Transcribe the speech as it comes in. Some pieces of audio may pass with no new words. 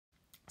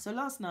So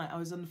last night I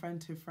was on the phone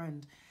to a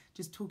friend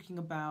just talking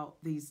about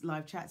these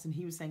live chats, and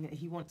he was saying that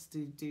he wants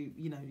to do,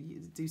 you know,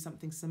 do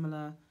something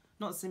similar,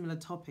 not similar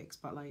topics,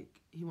 but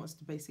like he wants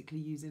to basically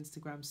use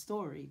Instagram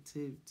story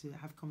to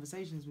have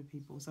conversations with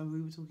people. So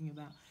we were talking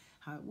about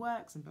how it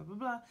works and blah, blah,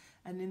 blah.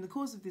 And in the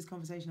course of this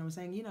conversation, I was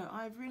saying, you know,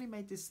 I've really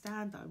made this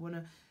stand that I want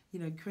to, you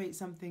know, create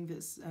something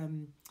that's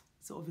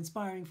sort of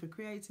inspiring for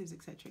creatives,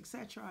 etc.,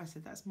 etc. I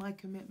said, that's my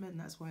commitment. And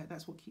that's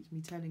what keeps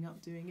me turning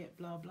up, doing it,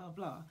 blah, blah,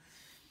 blah.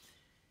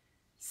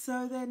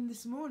 So then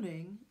this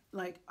morning,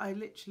 like, I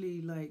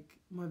literally, like,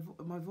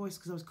 my voice,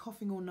 because I was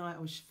coughing all night,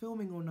 I was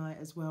filming all night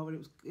as well,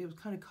 and it was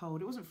kind of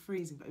cold. It wasn't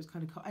freezing, but it was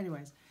kind of cold.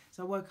 Anyways,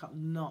 so I woke up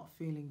not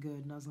feeling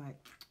good, and I was like,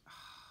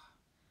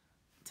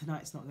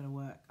 tonight's not going to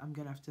work. I'm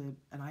going to have to,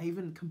 and I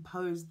even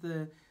composed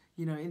the,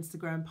 you know,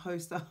 Instagram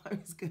post that I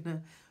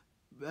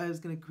was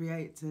gonna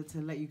create to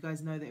let you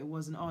guys know that it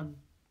wasn't on.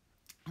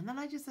 And then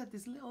I just had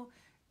this little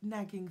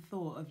nagging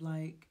thought of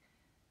like,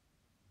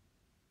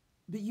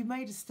 but you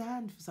made a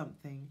stand for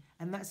something,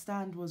 and that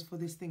stand was for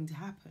this thing to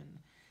happen.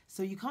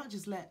 So you can't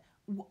just let,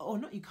 or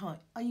not you can't,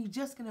 are you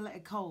just going to let a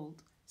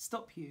cold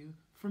stop you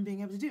from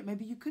being able to do it?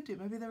 Maybe you could do it.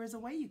 Maybe there is a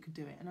way you could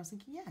do it. And I was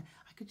thinking, yeah,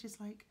 I could just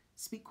like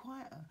speak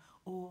quieter,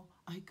 or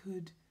I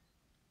could,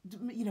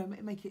 you know,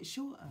 make it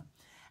shorter.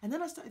 And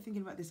then I started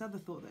thinking about this other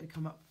thought that had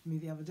come up for me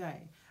the other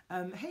day.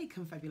 Hey,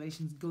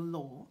 confabulations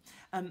galore.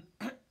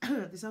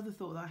 This other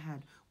thought that I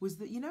had was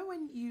that, you know,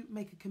 when you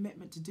make a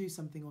commitment to do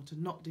something or to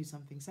not do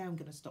something, say I'm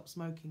going to stop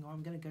smoking or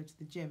I'm going to go to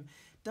the gym,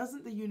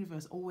 doesn't the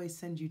universe always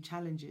send you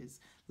challenges,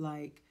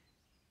 like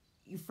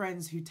your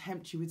friends who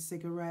tempt you with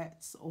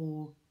cigarettes,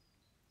 or,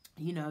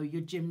 you know,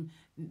 your gym,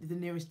 the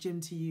nearest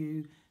gym to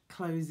you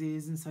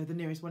closes, and so the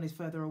nearest one is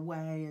further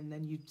away, and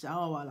then you,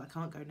 oh well, I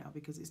can't go now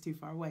because it's too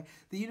far away.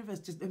 The universe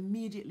just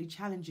immediately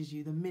challenges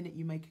you the minute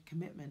you make a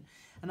commitment.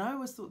 And I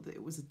always thought that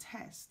it was a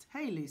test.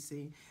 Hey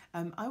Lucy,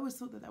 I always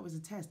thought that was a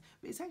test,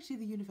 but it's actually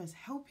the universe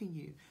helping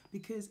you,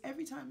 because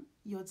every time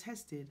you're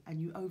tested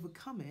and you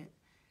overcome it,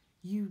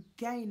 you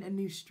gain a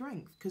new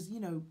strength. Because, you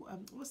know,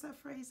 what's that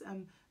phrase?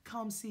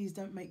 Calm seas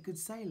don't make good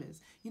sailors.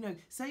 You know,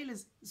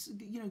 sailors,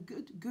 you know,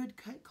 good,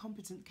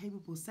 competent,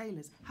 capable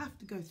sailors have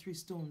to go through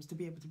storms to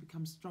be able to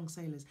become strong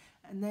sailors,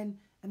 and then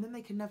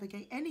they can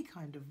navigate any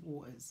kind of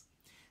waters.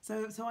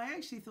 So I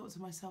actually thought to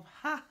myself,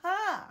 ha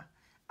ha,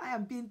 I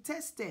am being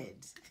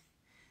tested.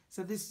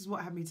 So this is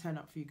what had me turn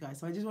up for you guys.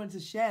 So I just wanted to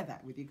share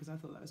that with you because I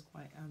thought that was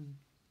quite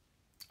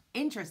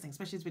interesting,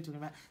 especially as we're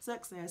talking about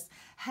success.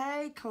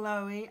 Hey,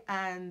 Chloe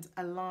and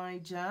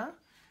Elijah.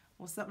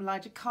 What's up,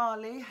 Elijah?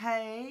 Carly,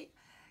 hey.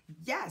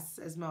 Yes,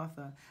 says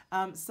Martha.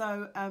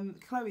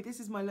 Chloe,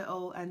 this is my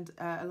little, and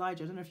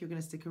Elijah, I don't know if you're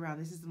going to stick around.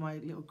 This is my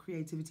little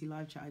creativity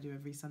live chat I do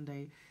every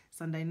Sunday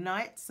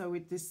night. So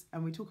with this,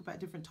 and we talk about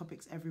different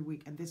topics every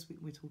week. And this week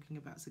we're talking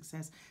about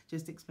success.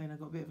 Just to explain, I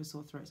got a bit of a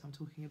sore throat, so I'm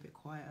talking a bit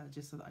quieter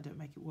just so that I don't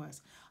make it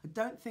worse. I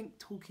don't think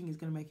talking is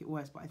going to make it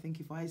worse, but I think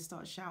if I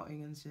start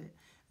shouting and shit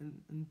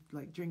and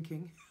like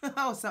drinking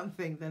or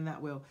something, then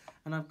that will.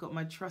 And I've got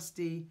my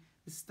trusty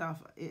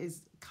stuff. It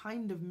is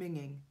kind of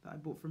minging that I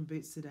bought from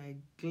Boots today,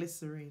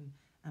 glycerine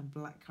and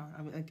blackcurrant.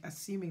 I'm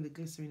assuming the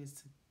glycerine is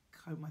to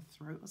coat my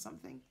throat or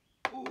something.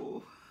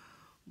 Oh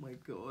my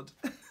god.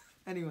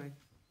 Anyway,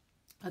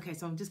 okay,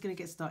 so I'm just gonna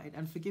get started,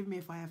 and forgive me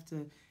if I have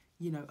to,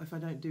 you know, if I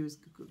don't do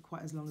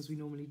quite as long as we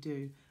normally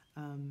do.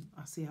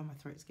 I'll see how my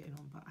throat's getting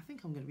on, but I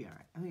think I'm gonna be all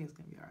right. I think it's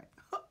gonna be all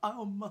right.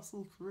 I'll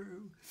muscle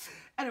through.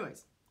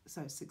 Anyways,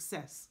 so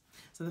success.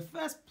 So the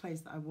first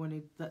place that I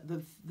wanted, that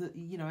the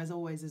you know, as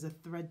always, there's a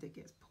thread that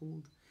gets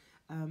pulled,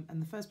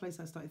 and the first place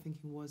I started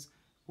thinking was,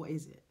 what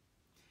is it?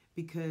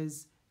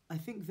 Because I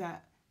think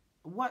that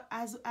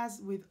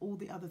as with all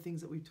the other things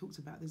that we've talked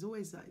about, there's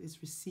always like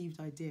this received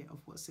idea of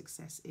what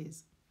success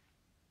is.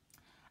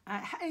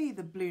 Hey,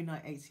 the Blue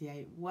Knight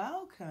 88,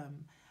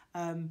 welcome.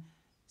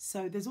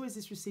 So there's always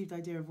this received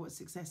idea of what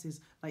success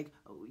is. Like,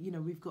 you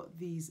know, we've got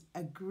these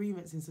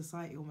agreements in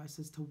society almost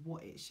as to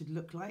what it should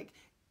look like,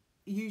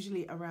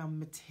 usually around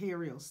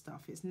material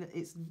stuff. It's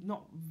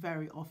not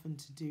very often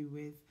to do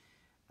with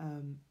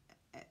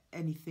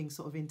anything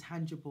sort of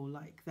intangible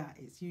like that.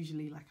 It's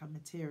usually like a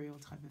material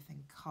type of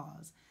thing: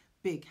 cars,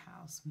 big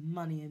house,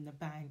 money in the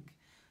bank,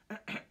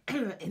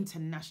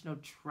 international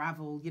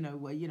travel, you know,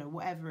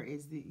 whatever it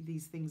is,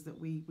 these things that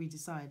we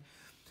decide.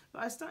 But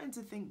I was starting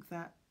to think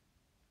that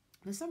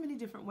there's so many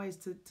different ways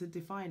to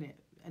define it.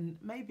 And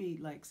maybe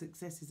like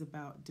success is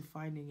about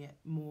defining it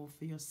more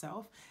for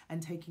yourself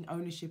and taking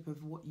ownership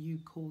of what you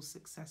call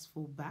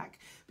successful back.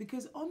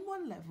 Because on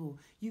one level,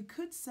 you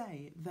could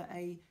say that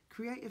a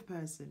creative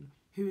person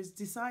who has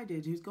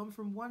decided, who's gone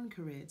from one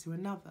career to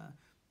another,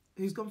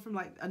 who's gone from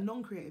like a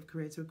non-creative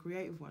career to a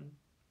creative one,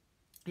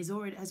 has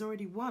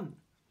already won,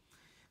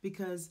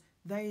 because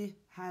they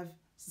have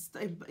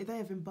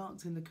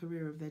embarked in the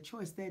career of their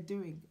choice.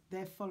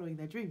 They're following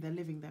their dream. They're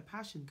living their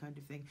passion, kind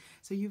of thing.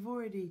 So you're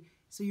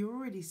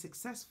already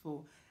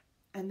successful,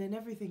 and then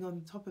everything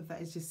on top of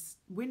that is just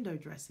window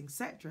dressing,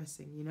 set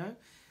dressing, you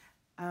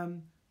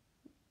know,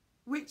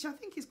 which I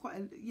think is quite,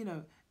 you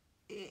know,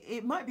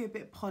 it might be a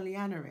bit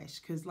Pollyanna-ish,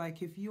 because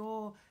like if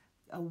you're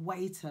a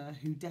waiter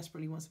who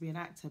desperately wants to be an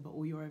actor but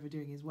all you're ever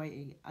doing is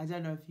waiting, I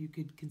don't know if you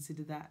could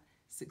consider that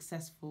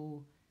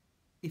successful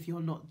if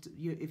you're not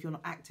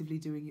actively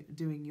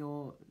doing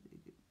your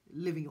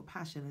living your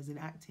passion as in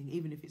acting,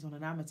 even if it's on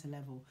an amateur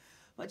level.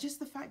 But just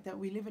the fact that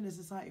we live in a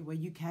society where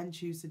you can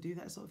choose to do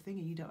that sort of thing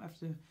and you don't have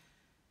to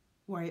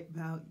worry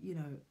about, you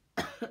know,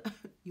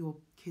 your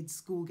kid's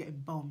school getting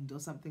bombed or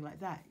something like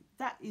that.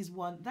 That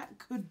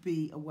could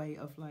be a way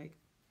of like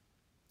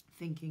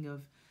thinking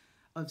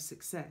of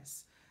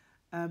success.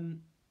 I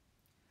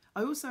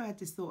also had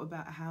this thought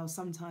about how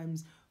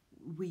sometimes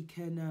we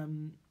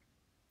can,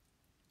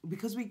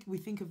 because we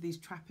think of these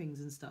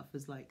trappings and stuff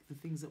as like the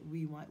things that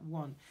we might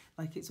want,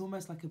 like it's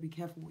almost like a be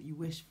careful what you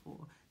wish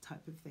for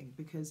type of thing.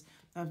 Because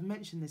I've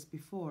mentioned this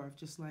before, of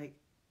just like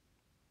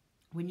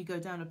when you go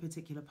down a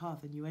particular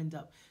path and you end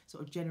up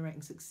sort of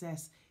generating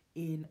success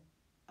in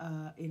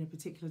a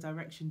particular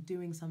direction,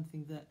 doing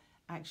something that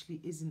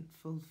actually isn't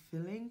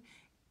fulfilling,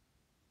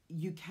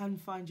 you can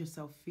find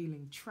yourself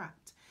feeling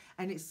trapped.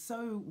 And it's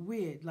so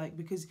weird, like,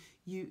 because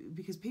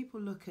people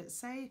look at,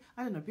 say,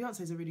 I don't know,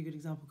 Beyonce is a really good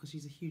example because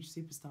she's a huge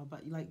superstar,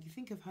 but like you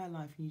think of her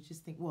life and you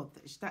just think, well,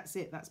 that's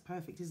it, that's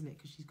perfect, isn't it?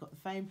 Because she's got the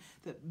fame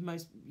that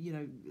most, you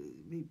know,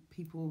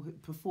 people,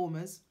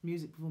 performers,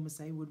 music performers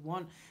say would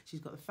want. She's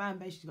got the fan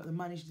base, she's got the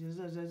money, she's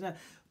da, da, da, da.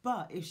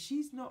 But if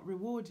she's not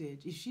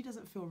rewarded, if she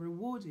doesn't feel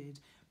rewarded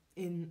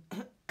in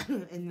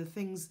in the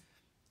things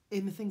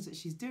that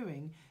she's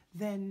doing,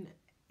 then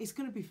it's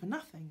going to be for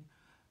nothing.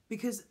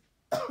 Because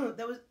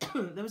there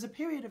was a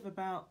period of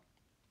about,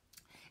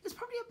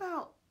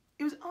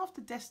 it was after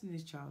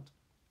Destiny's Child.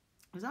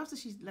 It was after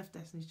she left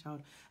Destiny's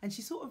Child and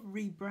she sort of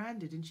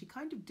rebranded and she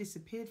kind of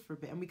disappeared for a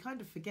bit, and we kind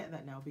of forget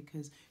that now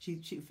because she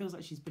feels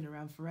like she's been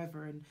around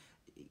forever, and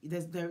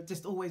there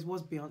just always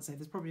was Beyonce.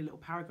 There's probably a little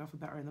paragraph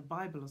about her in the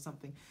Bible or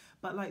something.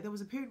 But like there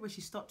was a period where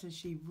she stopped and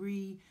she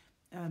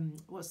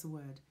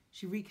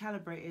she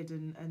recalibrated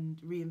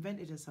and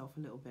reinvented herself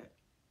a little bit.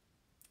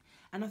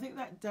 And I think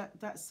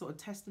that's sort of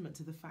testament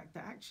to the fact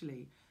that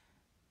actually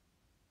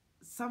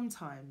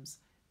sometimes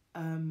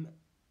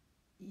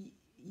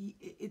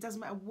it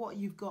doesn't matter what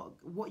you've got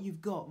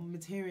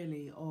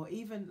materially, or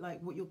even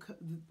like what your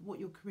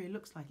career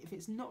looks like. If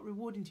it's not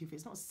rewarding to you, if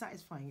it's not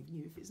satisfying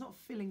you, if it's not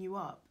filling you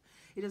up,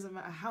 it doesn't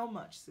matter how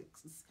much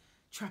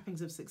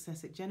trappings of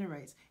success it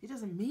generates. It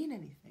doesn't mean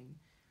anything.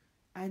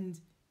 And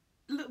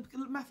look,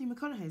 Matthew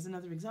McConaughey is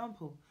another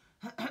example.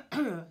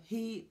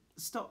 He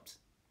stopped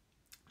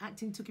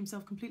acting, took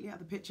himself completely out of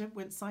the picture,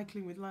 went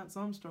cycling with Lance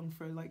Armstrong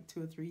for like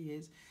 2 or 3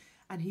 years,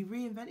 and he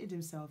reinvented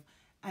himself.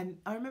 And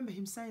I remember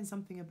him saying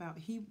something about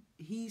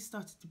he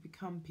started to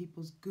become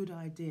people's good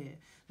idea,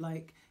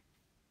 like,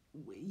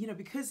 you know,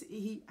 because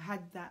he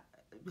had that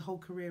whole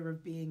career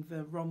of being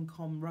the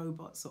rom-com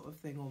robot sort of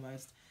thing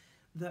almost,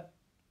 that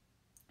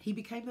he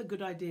became a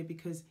good idea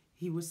because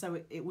he was so,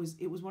 it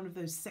was one of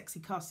those sexy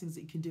castings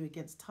that you can do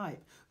against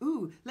type.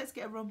 Ooh, let's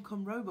get a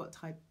rom-com robot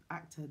type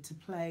actor to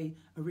play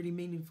a really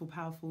meaningful,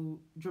 powerful,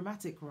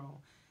 dramatic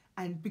role.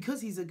 And because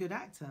he's a good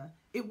actor,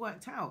 it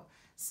worked out.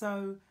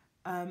 So,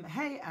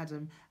 hey,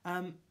 Adam.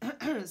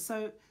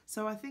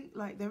 So I think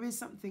like there is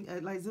something,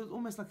 like there's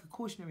almost like a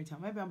cautionary tale.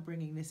 Maybe I'm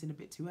bringing this in a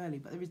bit too early,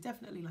 but there is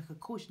definitely like a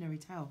cautionary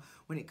tale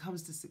when it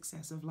comes to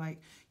success of like,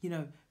 you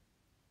know,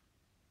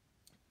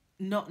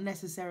 not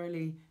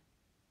necessarily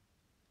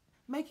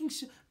making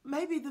sure,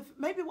 maybe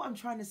what I'm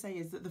trying to say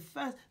is that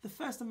the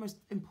first and most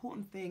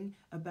important thing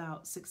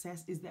about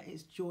success is that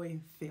it's joy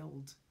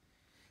filled.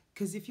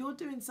 Because if you're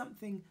doing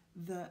something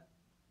that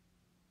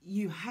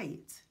you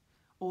hate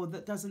or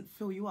that doesn't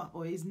fill you up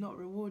or is not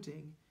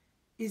rewarding,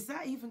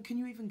 can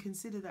you even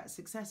consider that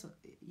success,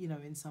 you know,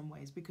 in some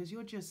ways? Because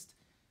you're just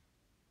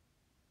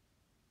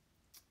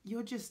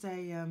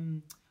a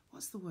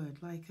what's the word,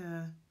 like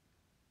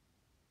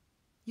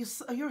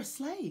you're a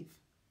slave.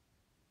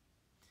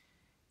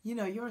 You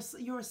know, you're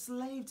a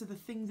slave to the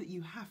thing that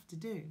you have to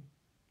do.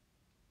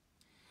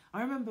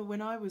 I remember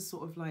when I was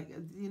sort of like,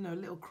 you know, a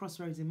little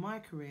crossroads in my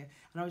career,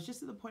 and I was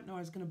just at the point where I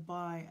was going to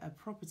buy a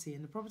property,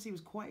 and the property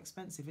was quite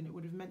expensive, and it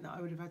would have meant that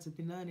I would have had to have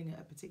been earning at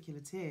a particular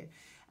tier.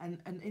 And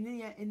in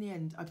the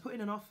end, I put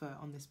in an offer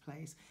on this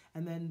place,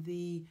 and then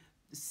the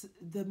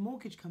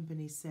mortgage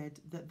company said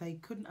that they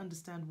couldn't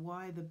understand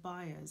why the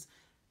buyers,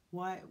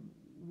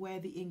 where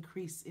the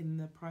increase in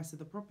the price of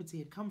the property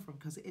had come from,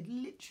 because it had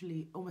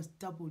literally almost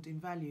doubled in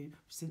value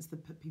since the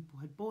people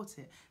had bought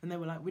it. And they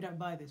were like, we don't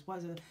buy this. Why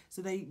is it?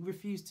 So they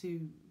refused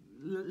to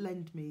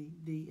lend me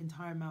the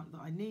entire amount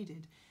that I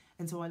needed.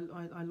 And so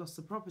I lost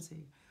the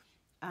property.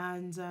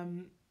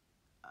 And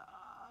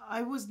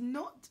I was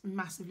not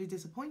massively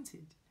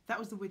disappointed. That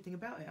was the weird thing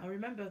about it. I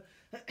remember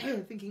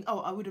thinking,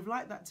 oh, I would have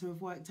liked that to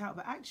have worked out.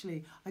 But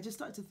actually, I just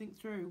started to think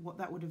through what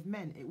that would have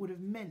meant. It would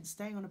have meant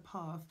staying on a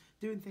path,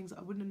 doing things that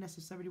I wouldn't have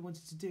necessarily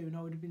wanted to do. And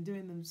I would have been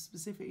doing them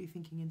specifically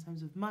thinking in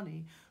terms of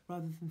money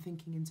rather than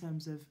thinking in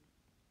terms of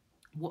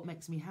what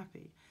makes me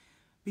happy.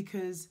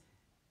 Because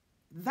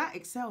that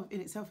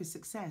in itself is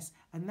success.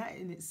 And that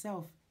in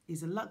itself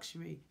is a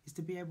luxury, is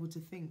to be able to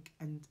think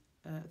and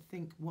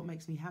think what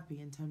makes me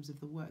happy in terms of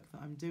the work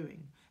that I'm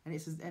doing, and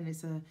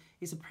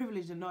it's a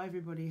privilege that not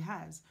everybody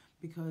has,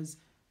 because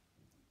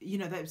you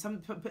know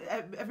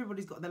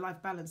everybody's got their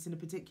life balance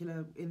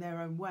in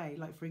their own way.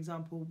 Like for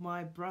example,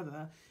 my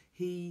brother,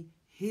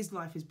 his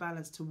life is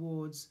balanced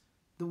towards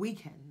the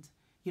weekend.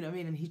 You know what I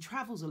mean? And he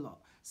travels a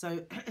lot.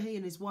 So he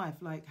and his wife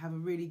like have a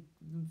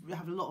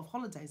lot of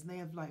holidays, and they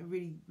have like a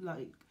really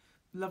like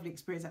lovely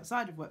experience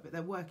outside of work, but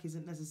their work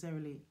isn't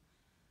necessarily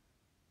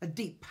a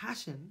deep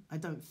passion, I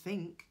don't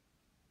think.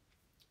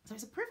 So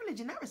it's a privilege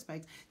in that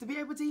respect to be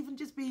able to even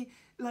just be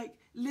like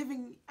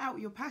living out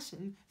your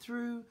passion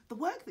through the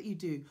work that you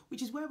do,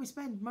 which is where we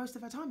spend most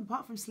of our time.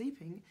 Apart from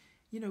sleeping,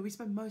 you know, we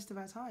spend most of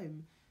our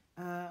time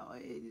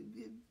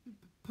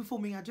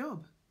performing our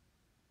job.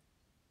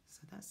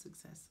 So that's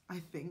success, I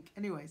think.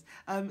 Anyways,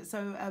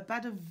 so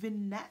Bada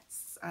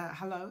Vinettes,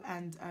 hello,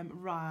 and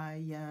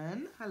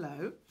Ryan,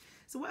 hello.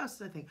 So what else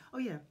did I think? Oh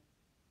yeah.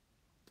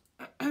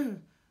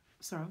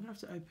 Sorry, I'm gonna have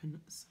to open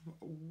some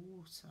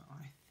water,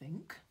 I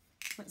think.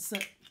 Let's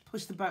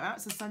push the boat out.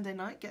 It's a Sunday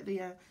night. Get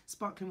the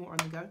sparkling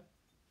water on the go.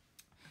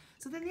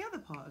 So then the other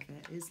part of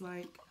it is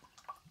like,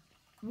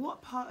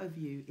 what part of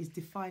you is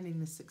defining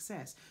the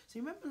success? So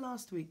you remember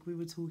last week we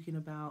were talking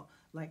about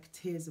like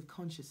tiers of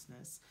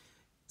consciousness.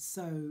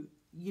 So,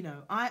 you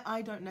know,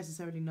 I don't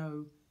necessarily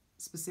know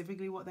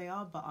specifically what they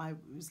are, but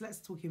let's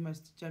talk in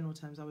most general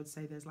terms. I would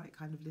say there's like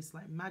kind of this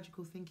like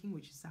magical thinking,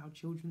 which is how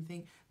children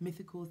think,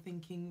 mythical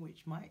thinking,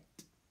 which might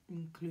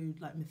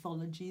include like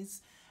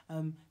mythologies.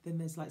 Then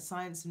there's like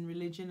science and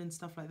religion and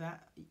stuff like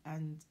that,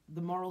 and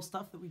the moral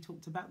stuff that we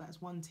talked about,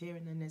 that's one tier.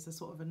 And then there's a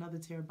sort of another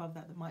tier above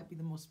that might be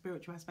the more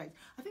spiritual aspect.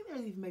 I think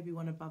there's even maybe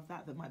one above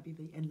that might be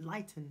the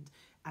enlightened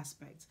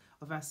aspect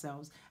of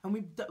ourselves. And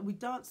we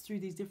dance through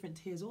these different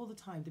tiers all the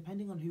time,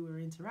 depending on who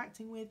we're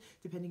interacting with,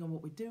 depending on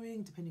what we're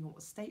doing, depending on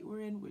what state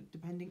we're in,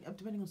 depending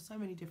on so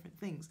many different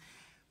things.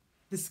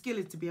 The skill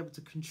is to be able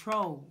to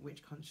control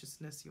which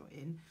consciousness you're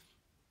in.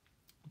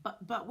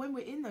 But when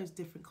we're in those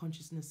different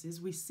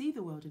consciousnesses, we see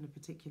the world in a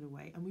particular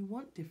way, and we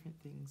want different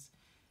things,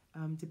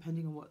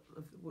 depending on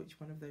which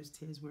one of those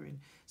tiers we're in.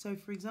 So,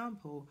 for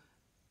example,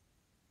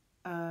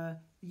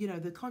 you know,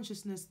 the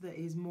consciousness that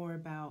is more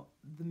about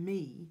the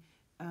me,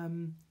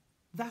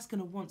 that's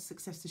going to want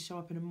success to show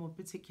up in a more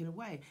particular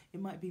way.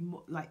 It might be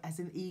more like as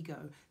an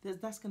ego.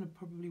 That's going to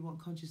probably want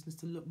consciousness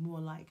to look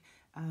more like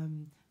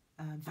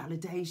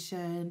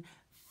validation,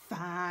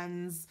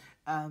 fans,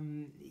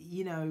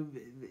 you know,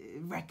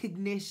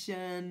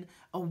 recognition,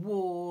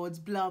 awards,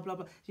 blah, blah,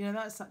 blah. You know,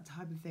 that's that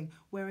type of thing.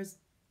 Whereas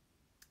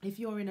if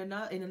you're in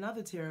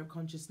another tier of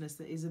consciousness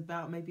that is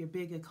about maybe a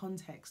bigger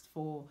context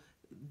for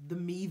the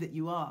me that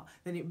you are,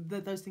 then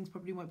those things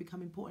probably won't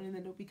become important, and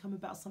then it'll become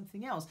about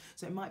something else.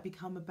 So it might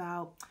become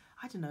about,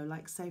 I don't know,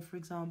 like say, for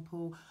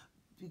example,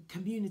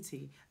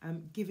 community,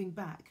 giving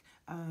back,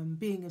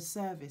 being of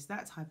service,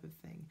 that type of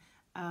thing.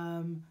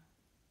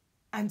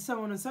 And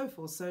so on and so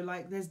forth. So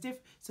like there's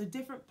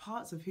different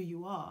parts of who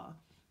you are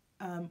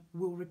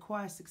will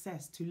require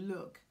success to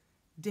look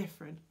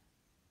different.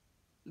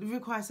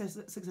 Require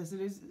success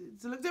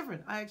to look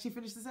different. I actually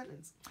finished the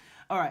sentence.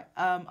 All right,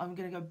 I'm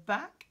going to go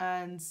back.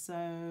 And so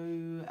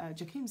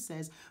Jakim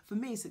says, for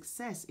me,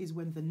 success is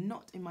when the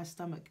knot in my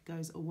stomach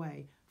goes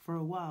away for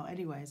a while.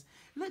 Anyways,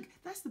 look,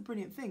 that's the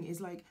brilliant thing, is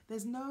like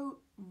there's no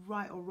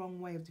right or wrong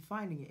way of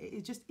defining it.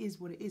 It just is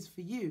what it is for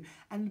you.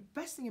 And the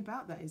best thing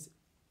about that is,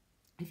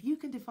 if you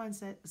can define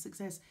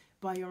success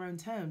by your own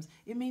terms,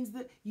 it means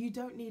that you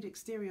don't need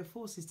exterior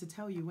forces to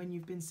tell you when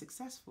you've been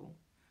successful.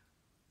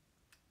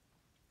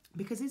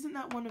 Because isn't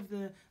that one of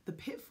the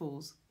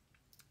pitfalls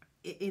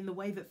in the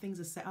way that things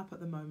are set up at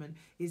the moment,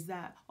 is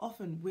that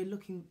often we're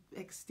looking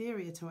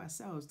exterior to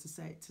ourselves to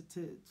say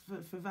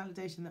for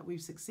validation that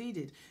we've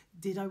succeeded.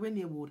 Did I win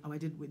the award? Oh, I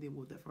didn't win the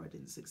award, therefore I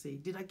didn't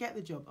succeed. Did I get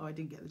the job? Oh, I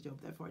didn't get the job,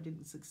 therefore I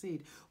didn't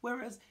succeed.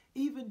 Whereas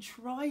even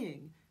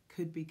trying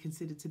could be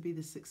considered to be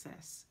the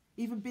success.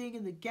 Even being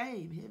in the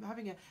game,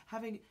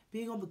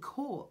 being on the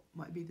court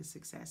might be the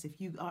success, if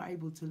you are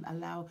able to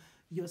allow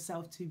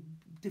yourself to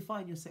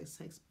define your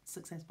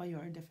success by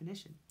your own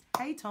definition.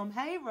 Hey Tom,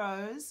 hey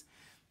Rose.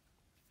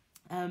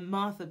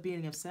 Martha,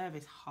 being of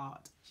service,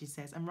 heart, she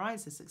says. And Ryan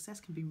says, success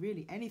can be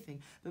really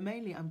anything, but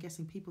mainly I'm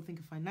guessing people think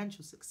of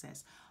financial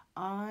success.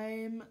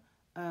 I'm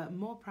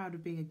more proud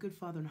of being a good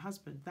father and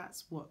husband.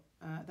 That's what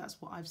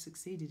I've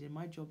succeeded in.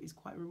 My job is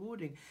quite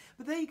rewarding.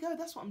 But there you go,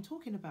 that's what I'm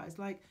talking about. It's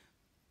like,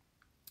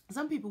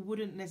 some people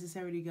wouldn't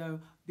necessarily go,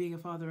 being a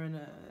father and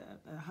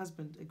a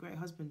husband, a great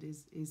husband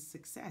is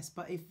success.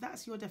 But if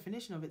that's your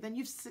definition of it, then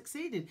you've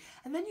succeeded.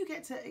 And then you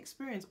get to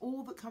experience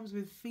all that comes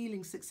with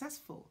feeling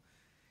successful.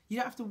 You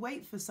don't have to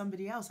wait for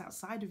somebody else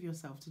outside of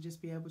yourself to just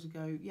be able to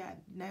go, yeah,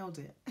 nailed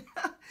it,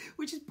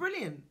 which is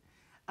brilliant.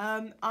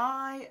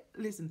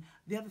 Listen,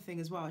 the other thing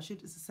as well, I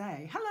should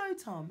say, hello,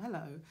 Tom,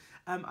 hello.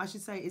 I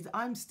should say is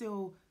I'm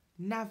still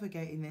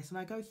navigating this, and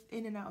I go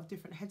in and out of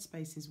different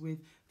headspaces with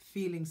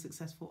feeling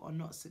successful or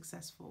not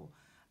successful,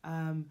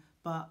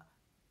 but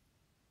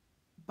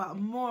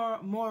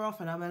more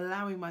often I'm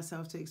allowing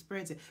myself to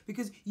experience it,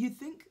 because you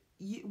think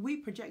we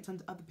project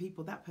onto other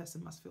people, that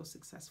person must feel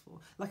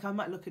successful. Like I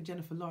might look at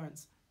Jennifer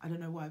Lawrence. I don't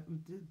know why I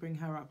bring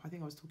her up. I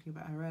think I was talking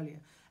about her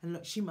earlier. And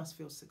look, she must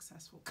feel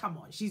successful. Come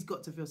on, she's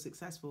got to feel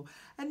successful.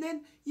 And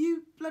then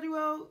you bloody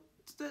well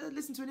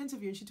listen to an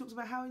interview and she talks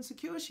about how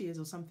insecure she is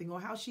or something, or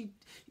how she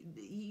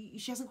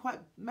hasn't quite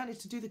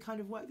managed to do the kind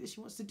of work that she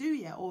wants to do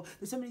yet, or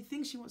there's so many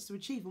things she wants to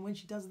achieve, and when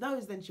she does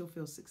those, then she'll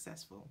feel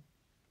successful.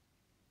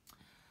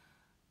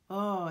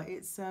 Oh,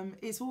 it's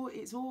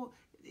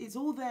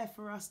all there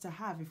for us to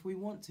have if we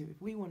want to. If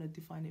we want to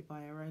define it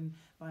by our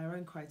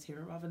own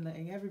criteria, rather than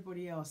letting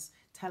everybody else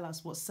tell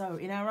us what's so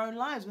in our own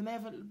lives when they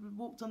haven't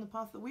walked on the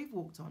path that we've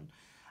walked on.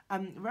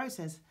 Rose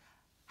says,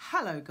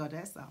 "Hello,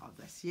 goddess." Oh,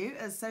 bless you.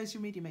 As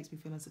social media makes me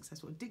feel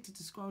unsuccessful, addicted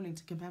to scrolling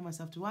to compare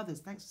myself to others.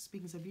 Thanks for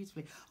speaking so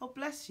beautifully. Oh,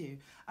 bless you.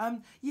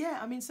 Yeah,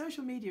 I mean,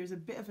 social media is a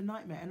bit of a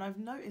nightmare, and I've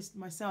noticed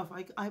myself.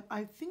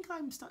 I think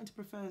I'm starting to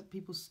prefer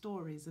people's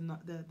stories and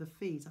not the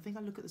feeds. I think I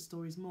look at the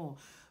stories more.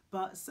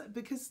 But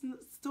because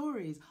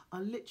stories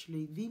are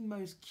literally the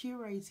most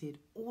curated,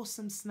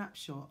 awesome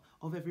snapshot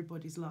of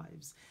everybody's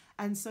lives.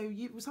 And so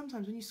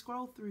sometimes when you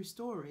scroll through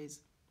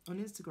stories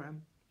on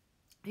Instagram,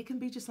 it can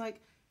be just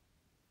like,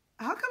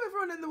 how come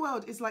everyone in the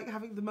world is like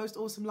having the most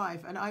awesome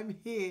life and I'm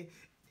here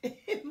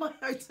in my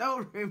hotel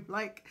room,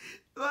 like,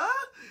 ah?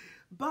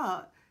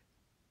 But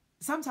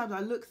sometimes I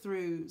look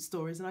through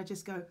stories and I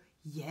just go,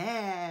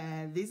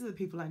 yeah, these are the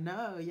people I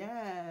know.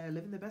 Yeah,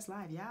 living their best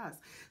life. Yes.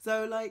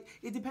 So like,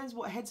 it depends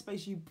what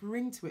headspace you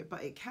bring to it,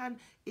 but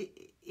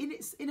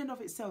in and of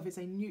itself, it's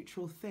a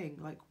neutral thing,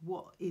 like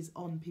what is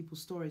on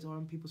people's stories or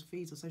on people's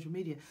feeds or social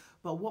media,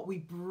 but what we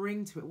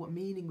bring to it, what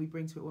meaning we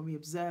bring to it when we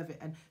observe it,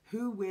 and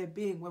who we're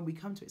being when we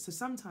come to it. So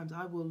sometimes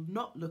I will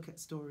not look at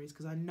stories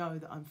because I know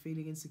that I'm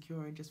feeling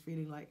insecure and just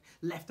feeling like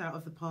left out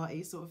of the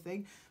party sort of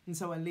thing, and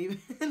so I leave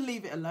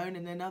it alone.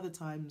 And then other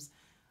times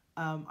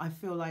I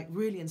feel like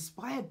really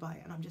inspired by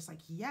it, and I'm just like,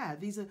 yeah,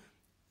 these are,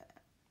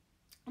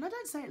 and I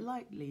don't say it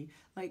lightly,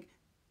 like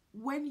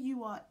when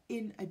you are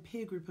in a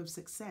peer group of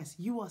success,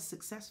 you are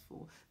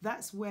successful.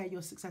 That's where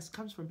your success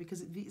comes from,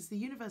 because it's the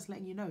universe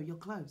letting you know you're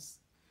close.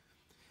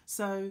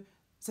 So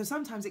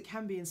sometimes it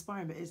can be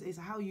inspiring, but it's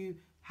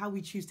how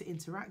we choose to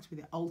interact with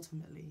it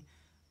ultimately.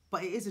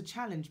 But it is a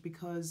challenge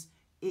because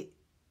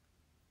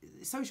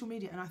social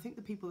media, and I think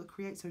the people that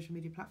create social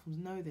media platforms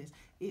know this,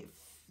 it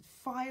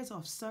fires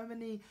off so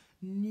many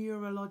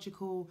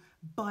neurological,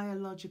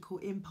 biological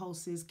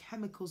impulses,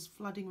 chemicals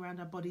flooding around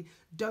our body,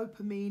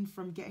 dopamine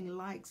from getting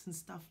likes and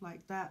stuff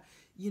like that,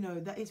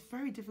 that it's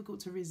very difficult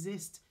to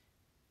resist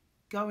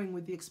going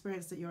with the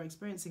experience that you're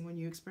experiencing when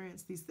you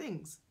experience these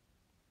things.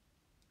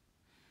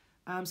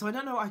 So I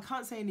don't know, I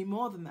can't say any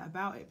more than that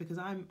about it, because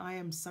I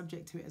am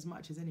subject to it as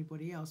much as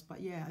anybody else. But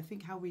yeah, I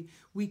think how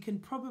we can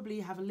probably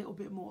have a little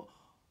bit more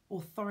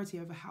authority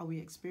over how we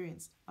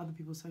experience other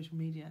people's social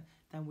media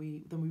than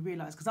we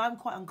realize, because I'm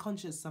quite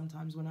unconscious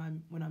sometimes when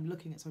I'm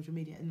looking at social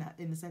media,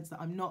 in the sense that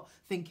I'm not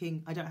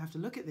thinking I don't have to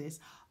look at this,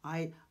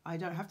 I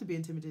don't have to be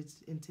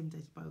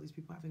intimidated by all these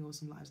people having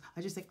awesome lives.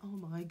 I just think, oh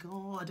my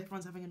god,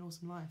 everyone's having an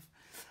awesome life.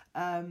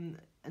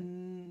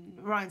 And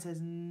Ryan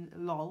says,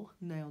 lol,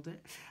 nailed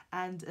it.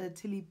 And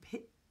Tilly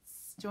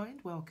Pitts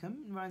joined, welcome.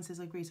 And Ryan says,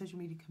 I agree, social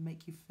media can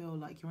make you feel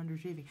like you're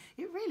underachieving.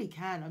 It really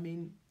can. I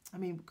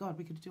mean, God,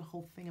 we could do a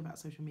whole thing about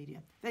social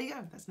media. There you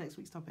go. That's next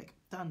week's topic.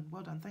 Done.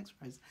 Well done. Thanks,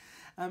 Rose.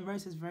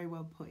 Rose says, very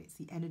well put. It's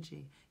the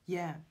energy.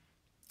 Yeah.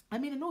 I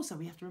mean, and also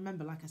we have to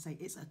remember, like I say,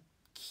 it's a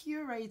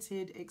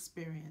curated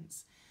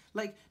experience.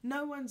 Like,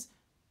 no one's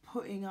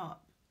putting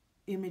up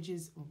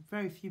images, or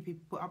very few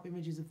people put up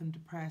images of them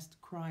depressed,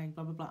 crying,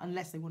 blah, blah, blah,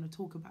 unless they want to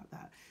talk about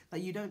that.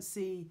 Like, you don't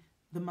see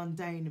the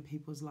mundane in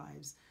people's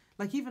lives.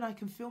 Like, even I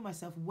can feel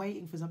myself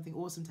waiting for something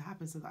awesome to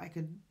happen so that I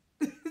can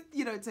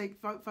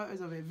take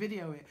photos of it,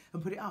 video it,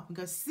 and put it up and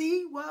go,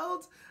 see,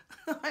 world,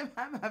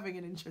 I'm having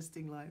an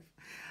interesting life.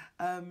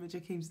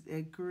 Jakeem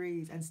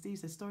agrees, and Steve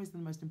says, stories are the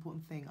most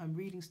important thing. I'm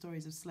reading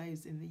stories of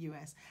slaves in the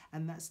US,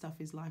 and that stuff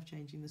is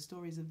life-changing. The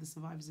stories of the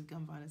survivors of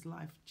gun violence,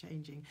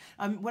 life-changing.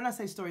 When I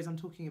say stories, I'm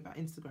talking about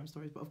Instagram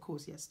stories, but of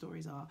course, yes,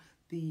 stories are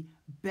the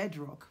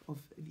bedrock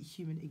of the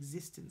human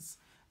existence.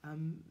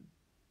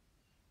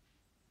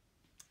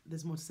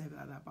 There's more to say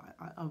about that, but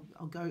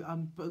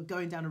I'm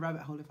going down a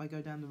rabbit hole if I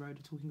go down the road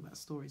of talking about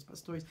stories. But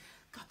stories,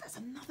 God, that's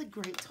another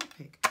great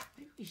topic.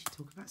 Maybe we should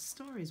talk about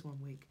stories one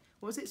week.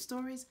 What was it?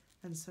 Stories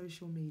and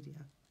social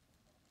media.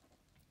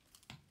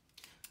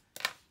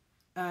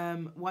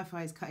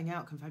 Wi-Fi is cutting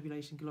out,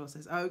 confabulation galore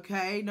says.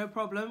 Okay, no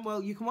problem.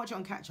 Well, you can watch it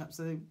on catch up,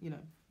 so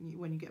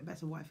when you get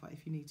better Wi-Fi,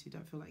 if you need to,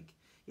 don't feel like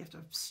you have to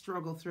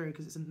struggle through,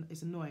 because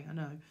it's annoying, I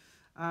know.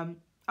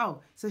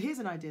 So here's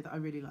an idea that I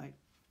really like,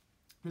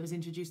 that was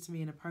introduced to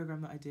me in a program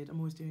that I did. I'm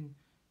always doing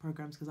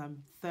programs because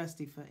I'm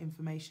thirsty for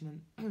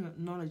information and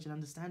knowledge and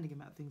understanding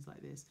about things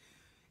like this.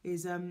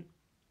 Is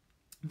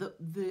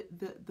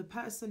the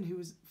person who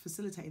was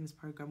facilitating this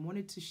program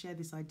wanted to share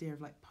this idea of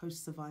like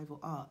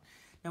post-survival art.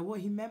 Now, what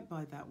he meant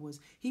by that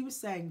was, he was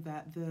saying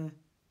that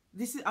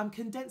I'm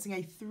condensing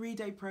a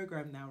 3-day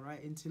program now,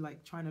 right, into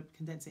like trying to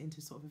condense it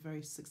into sort of a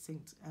very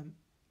succinct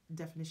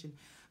definition.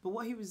 But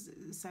what he was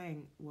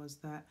saying was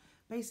that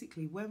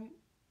basically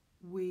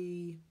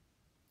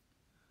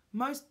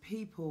most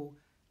people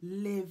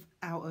live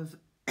out of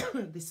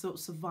this sort of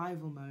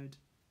survival mode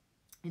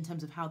in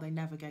terms of how they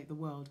navigate the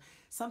world.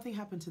 Something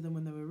happened to them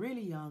when they were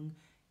really young.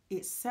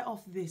 It set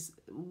off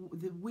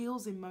the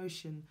wheels in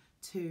motion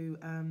to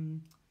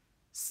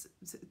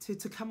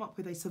come up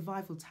with a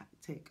survival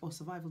tactic or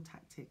survival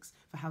tactics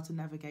for how to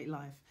navigate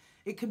life.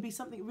 It can be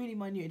something really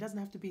minute. It doesn't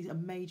have to be a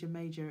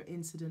major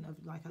incident of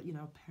like a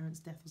parent's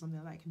death or something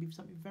like that. It can be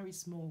something very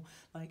small,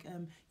 like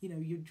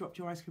you dropped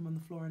your ice cream on the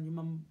floor and your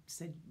mum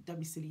said, "Don't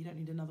be silly, you don't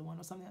need another one,"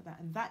 or something like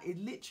that. And that, it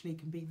literally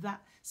can be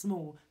that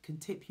small, can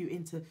tip you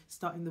into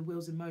starting the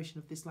wheels in motion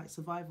of this like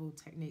survival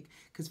technique.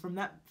 Because from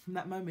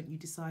that moment you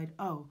decide,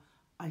 oh,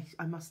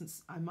 I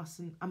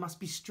must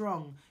be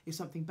strong if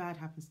something bad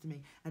happens to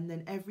me. And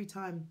then every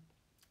time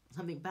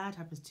something bad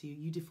happens to you,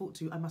 you default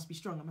to, I must be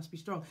strong,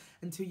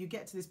 until you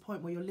get to this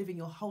point where you're living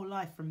your whole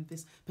life from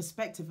this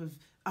perspective of,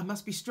 I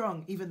must be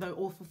strong, even though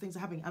awful things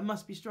are happening, I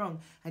must be strong.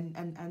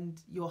 And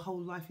your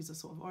whole life is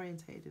sort of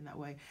orientated in that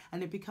way.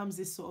 And it becomes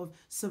this sort of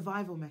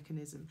survival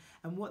mechanism.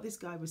 And what this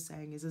guy was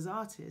saying is, as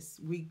artists,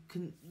 we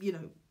can,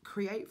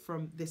 create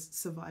from this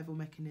survival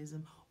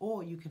mechanism,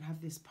 or you can have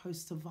this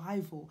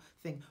post-survival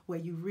thing where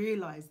you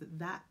realize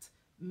that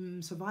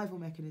survival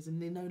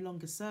mechanism, it no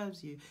longer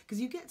serves you,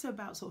 because you get to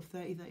about sort of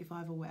 30,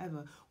 35 or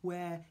whatever,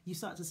 where you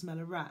start to smell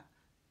a rat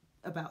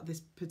about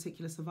this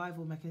particular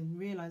survival mechanism and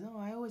realize, oh,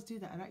 I always do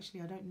that, and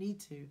actually I don't need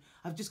to.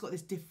 I've just got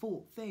this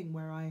default thing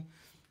where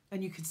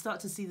and you can start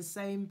to see the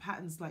same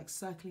patterns like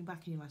circling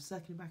back in your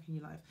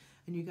life,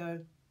 and you go,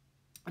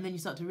 and then you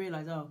start to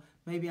realize, oh,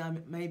 maybe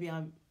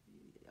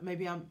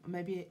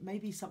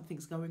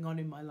something's going on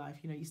in my life.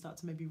 You start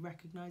to maybe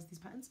recognize these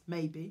patterns,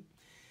 maybe.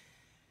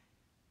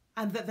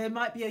 And that there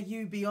might be a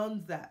you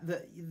beyond that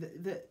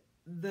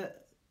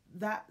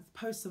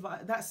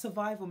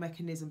survival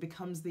mechanism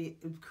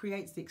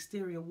creates the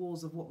exterior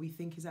walls of what we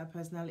think is our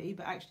personality,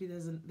 but actually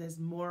there's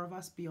more of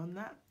us beyond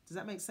that. Does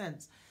that make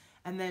sense?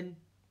 And then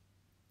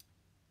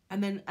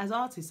as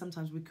artists,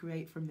 sometimes we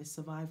create from this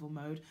survival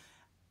mode,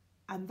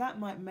 and that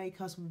might make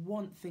us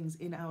want things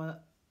in our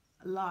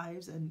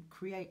lives and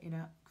create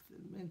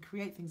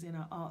things in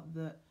our art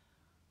that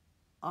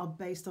are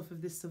based off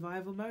of this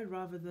survival mode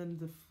rather than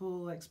the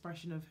full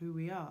expression of who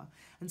we are.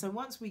 And so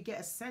once we get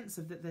a sense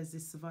of that there's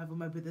this survival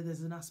mode, but that there's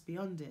an us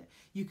beyond it,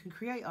 you can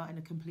create art in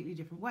a completely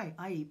different way,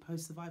 i.e.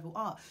 post-survival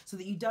art, so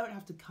that you don't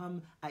have to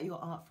come at your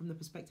art from the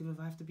perspective of,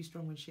 I have to be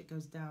strong when shit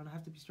goes down,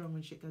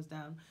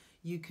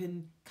 You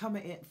can come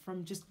at it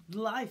from just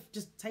life,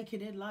 just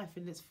taking in life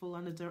in its full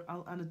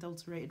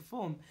unadulterated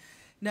form.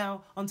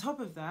 Now, on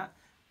top of that,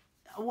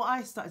 what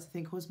I started to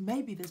think was,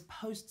 maybe there's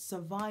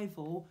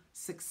post-survival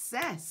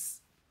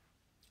success.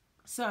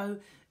 So,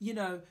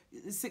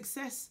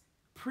 success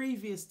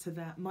previous to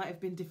that might have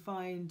been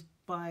defined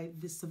by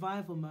this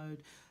survival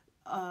mode.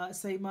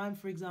 Say mine,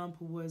 for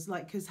example, was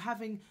like, because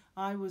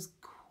I was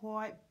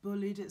quite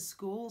bullied at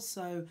school,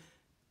 so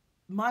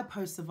my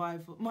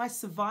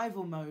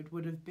survival mode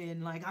would have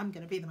been like, I'm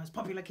going to be the most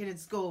popular kid in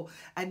school.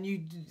 And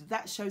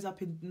that shows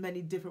up in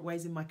many different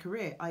ways in my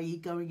career, i.e.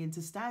 going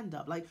into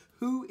stand-up. Like,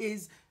 who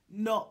is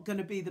not going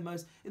to be the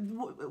most,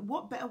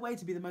 what better way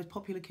to be the most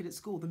popular kid at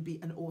school than be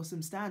an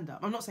awesome stand-up?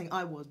 I'm not saying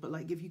I was, but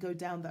like, if you go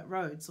down that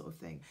road sort of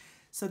thing.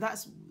 So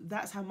that's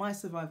how my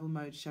survival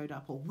mode showed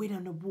up. Or win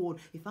an award.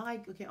 If I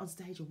get on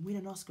stage and win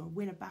an Oscar or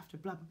win a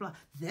BAFTA, blah, blah, blah,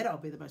 then I'll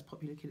be the most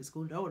popular kid at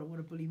school. No one will want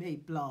to bully me,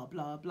 blah,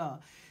 blah, blah.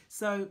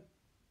 So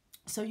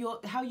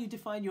how you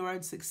define your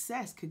own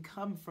success can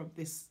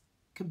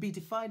be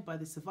defined by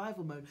the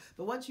survival mode.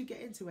 But once you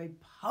get into a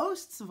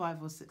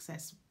post-survival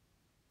success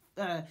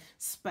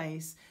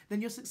space,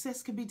 then your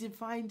success can be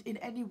defined in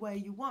any way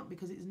you want,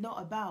 because it's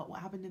not about what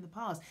happened in the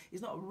past.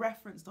 It's not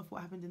referenced off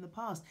what happened in the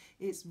past.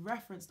 It's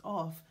referenced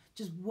off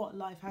just what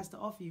life has to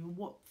offer you and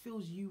what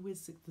fills you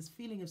with this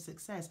feeling of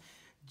success.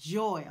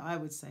 Joy, I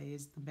would say,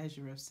 is the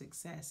measure of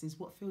success, is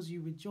what fills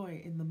you with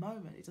joy in the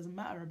moment. It doesn't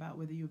matter about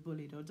whether you were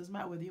bullied, or it doesn't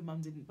matter whether your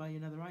mum didn't buy you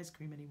another ice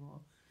cream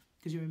anymore,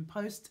 because you're in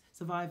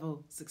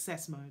post-survival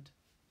success mode.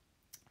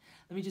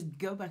 Let me just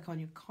go back on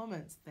your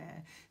comments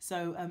there.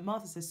 So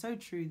Martha says, so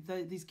true,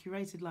 these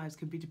curated lives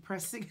can be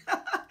depressing.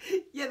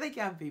 Yeah, they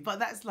can be. But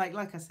that's like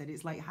I said,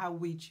 it's like how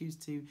we choose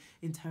to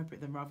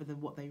interpret them rather than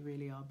what they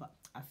really are. But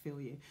I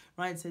feel you.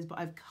 Ryan says, but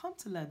I've come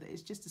to learn that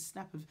it's just a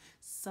snap of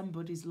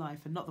somebody's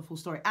life and not the full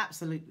story.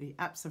 Absolutely.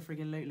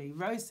 Absolutely.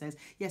 Rose says,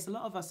 yes, a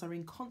lot of us are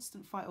in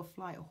constant fight or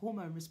flight or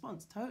hormone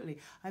response. Totally.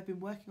 I've been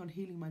working on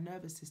healing my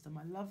nervous system.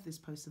 I love this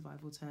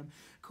post-survival term.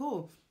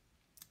 Cool.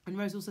 And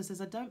Rose also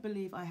says, I don't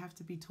believe I have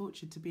to be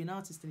tortured to be an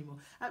artist anymore.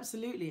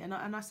 Absolutely. And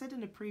I said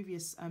in a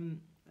previous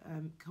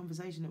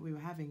conversation that we were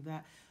having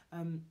that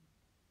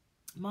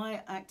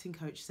my acting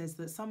coach says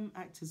that some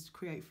actors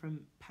create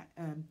from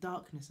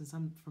darkness and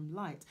some from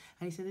light.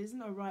 And he said there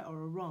isn't a right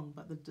or a wrong,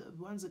 but the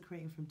ones that are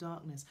creating from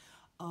darkness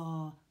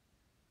are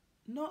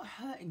not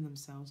hurting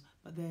themselves,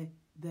 but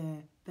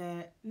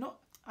they're not,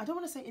 I don't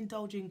want to say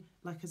indulging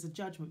like as a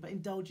judgment, but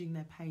indulging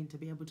their pain to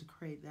be able to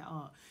create their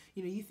art.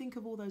 You know, you think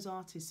of all those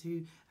artists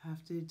who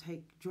have to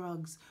take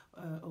drugs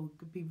or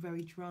be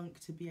very drunk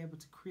to be able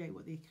to create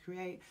what they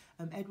create.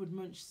 Edward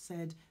Munch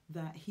said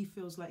that he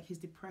feels like his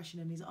depression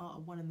and his art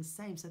are one and the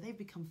same, so they've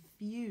become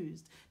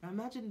fused. Now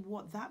imagine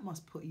what that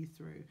must put you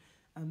through.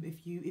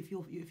 If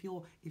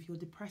your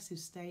depressive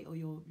state or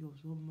your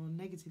more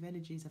negative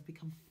energies have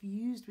become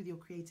fused with your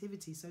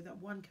creativity, so that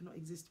one cannot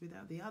exist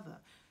without the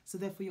other. So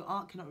therefore, your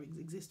art cannot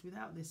exist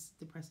without this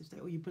depressive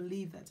state, or you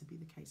believe that to be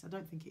the case. I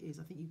don't think it is.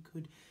 I think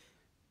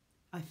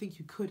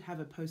you could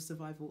have a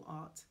post-survival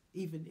art,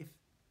 even if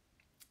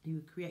you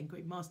were creating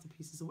great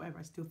masterpieces or whatever.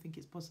 I still think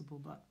it's possible,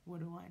 but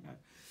what do I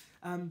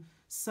know?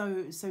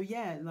 So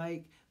yeah,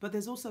 like, but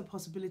there's also a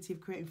possibility of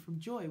creating from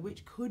joy,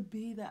 which could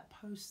be that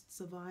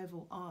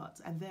post-survival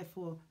art, and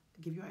therefore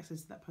give you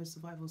access to that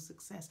post-survival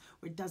success,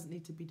 where it doesn't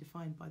need to be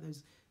defined by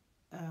those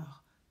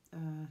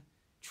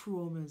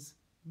traumas,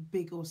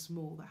 big or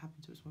small, that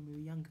happened to us when we were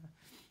younger.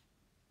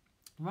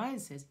 Ryan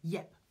says,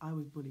 yep, I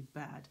was bullied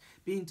bad.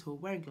 Being tall,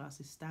 wearing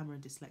glasses, stammer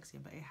and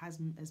dyslexia, but it has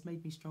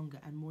made me stronger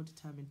and more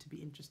determined to be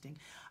interesting.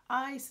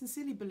 I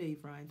sincerely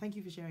believe, Ryan, thank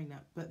you for sharing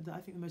that, but I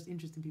think the most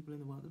interesting people in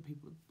the world are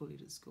people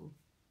bullied at school.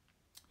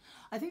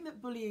 I think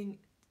that bullying,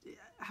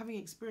 having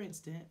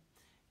experienced it,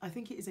 I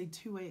think it is a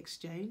two-way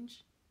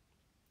exchange,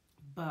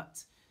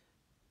 but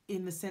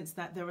in the sense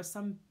that there are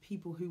some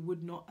people who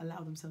would not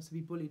allow themselves to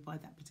be bullied by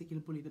that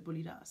particular bully that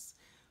bullied us.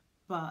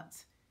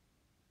 But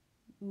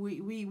we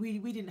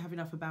didn't have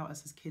enough about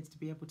us as kids to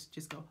be able to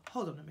just go,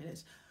 hold on a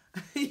minute.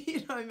 You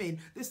know what I mean?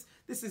 This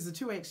is a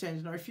two-way exchange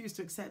and I refuse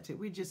to accept it.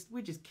 We're just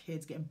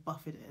kids getting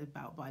buffeted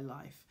about by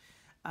life.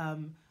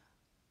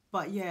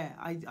 But yeah,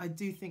 I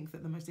do think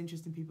that the most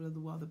interesting people in the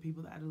world are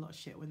people that had a lot of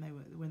shit when they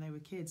were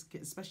kids,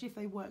 especially if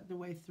they worked their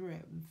way through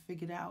it and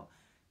figured out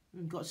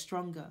and got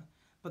stronger.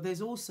 But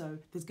there's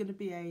going to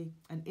be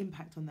an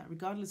impact on that,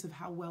 regardless of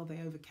how well they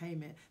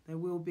overcame it. There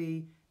will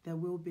be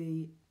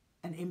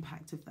an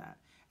impact of that.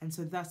 And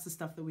so that's the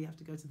stuff that we have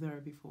to go to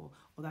therapy for,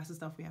 or that's the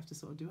stuff we have to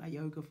sort of do our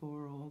yoga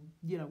for, or,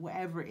 you know,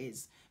 whatever it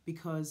is.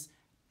 Because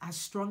as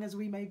strong as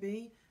we may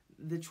be,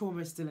 the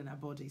trauma is still in our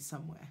body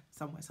somewhere.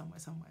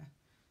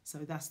 So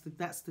that's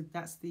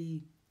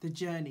the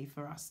journey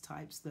for us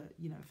types that,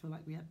 you know, feel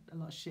like we had a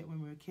lot of shit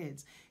when we were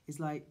kids, is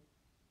like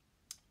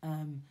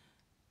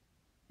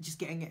just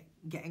getting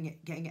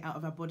it out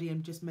of our body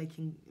and just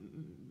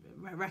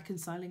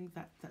reconciling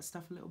that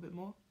stuff a little bit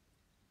more,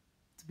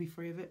 to be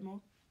free of it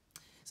more.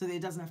 So that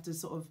it doesn't have to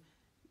sort of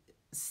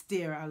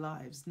steer our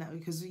lives now,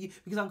 because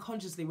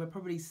unconsciously we're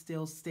probably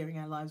still steering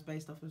our lives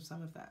based off of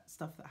some of that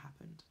stuff that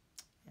happened.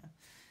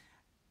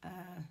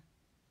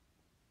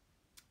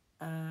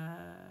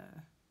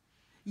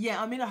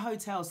 Yeah, I'm in a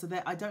hotel, so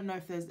I don't know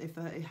if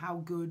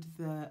how good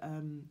the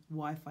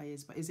Wi-Fi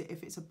is, but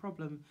if it's a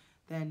problem,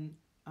 then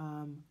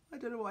I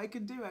don't know what I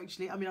can do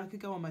actually. I mean, I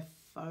could go on my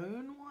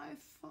phone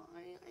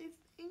Wi-Fi,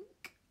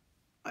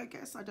 I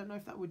guess. I don't know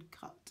if that would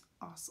cut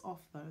us off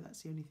though.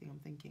 That's the only thing I'm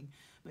thinking.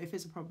 But if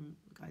it's a problem,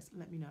 guys,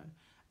 let me know.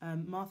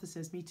 Martha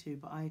says, me too,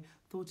 but I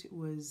thought it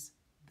was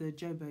the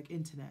Joburg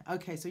internet.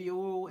 Okay, so you're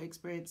all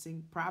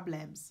experiencing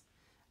problems.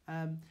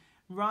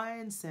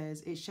 Ryan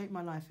says, it shaped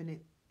my life and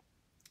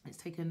it's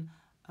taken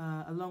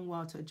a long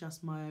while to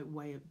adjust my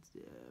way of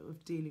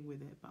dealing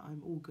with it, but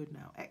I'm all good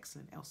now.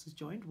 Excellent. Elsa's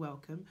joined.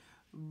 Welcome.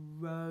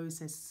 Rose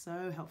says,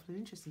 so helpful and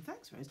interesting.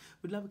 Thanks, Rose.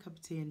 Would love a cup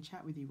of tea and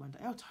chat with you one day.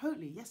 Oh,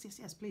 totally. Yes,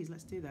 please.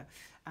 Let's do that.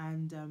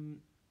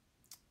 And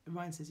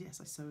Ryan says, yes,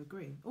 I so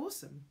agree.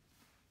 Awesome.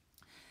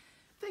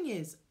 Thing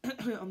is,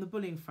 on the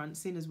bullying front,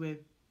 seeing as we're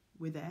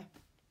there,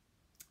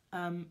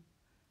 no,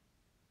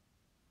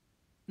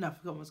 I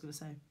forgot what I was going to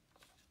say.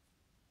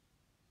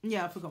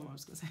 Yeah, I forgot what I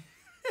was going to say.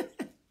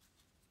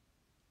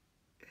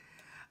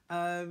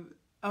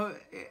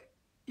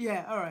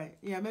 Yeah, all right.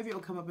 Yeah, maybe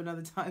it'll come up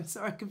another time.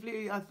 Sorry,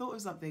 I thought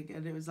of something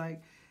and it was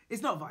like,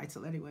 it's not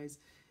vital anyways.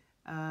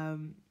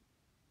 God,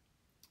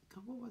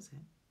 what was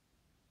it?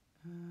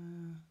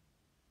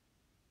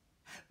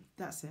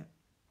 That's it.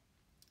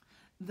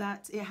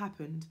 That it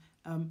happened,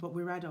 but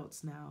we're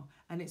adults now.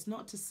 And it's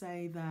not to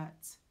say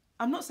that,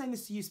 I'm not saying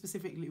this to you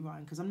specifically,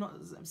 Ryan, because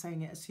I'm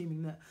saying it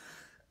assuming that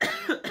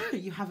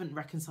you haven't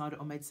reconciled it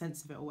or made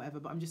sense of it or whatever,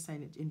 but I'm just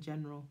saying it in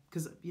general,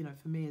 because, you know,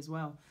 for me as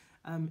well,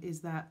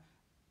 is that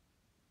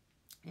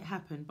it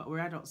happened, but we're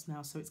adults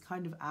now, so it's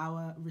kind of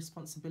our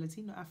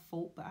responsibility, not our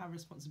fault, but our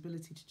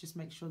responsibility to just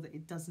make sure that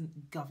it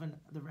doesn't govern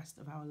the rest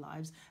of our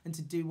lives, and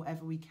to do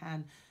whatever we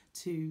can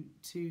to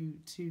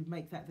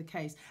make that the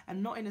case.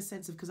 And not in a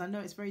sense of, because I know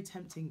it's very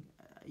tempting,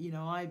 you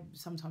know, I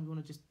sometimes want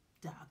to just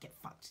get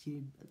fucked,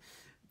 you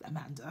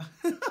Amanda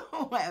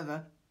or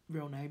whatever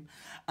real name,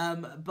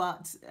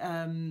 but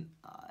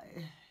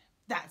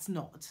that's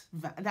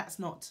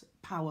not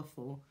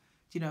powerful.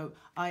 You know,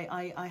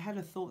 I had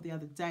a thought the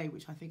other day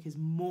which I think is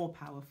more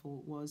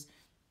powerful, was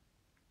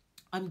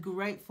I'm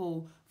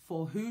grateful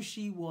for who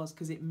she was,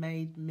 because it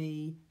made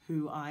me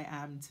who I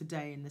am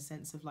today, in the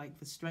sense of like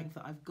the strength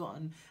that I've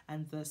gotten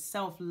and the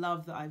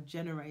self-love that I've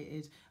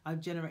generated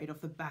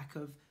off the back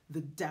of the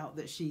doubt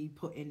that she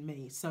put in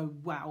me. So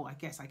wow, I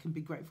guess I can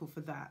be grateful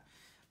for that.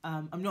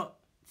 I'm not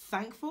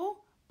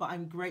thankful, but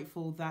I'm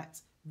grateful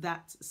that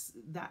that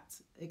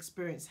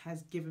experience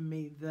has given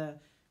me the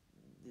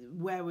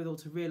wherewithal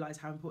to realize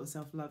how important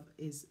self-love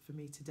is for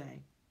me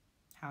today.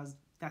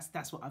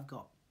 That's what I've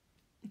got.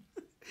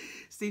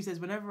 Steve says,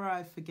 whenever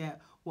I forget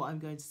what I'm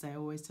going to say, I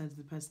always turn to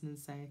the person and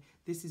say,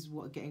 this is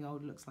what getting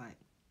old looks like.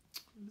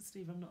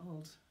 Steve, I'm not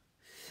old.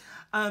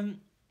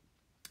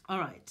 All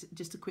right,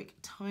 just a quick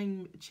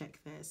time check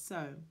there.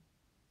 So,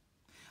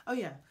 oh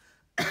yeah,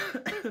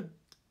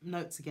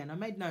 notes again. I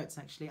made notes,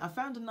 actually. I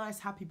found a nice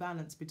happy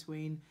balance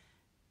between,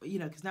 you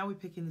know, because now we're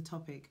picking the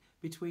topic,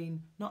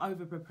 between not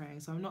over preparing,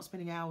 so I'm not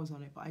spending hours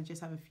on it, but I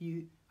just have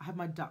I have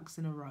my ducks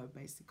in a row,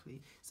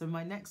 basically. So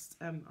my next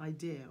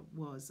idea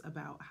was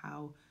about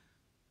how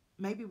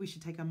maybe we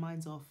should take our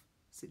minds off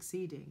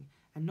succeeding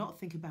and not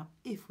think about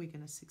if we're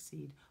going to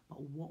succeed, but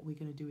what we're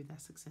going to do with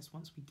that success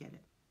once we get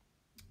it.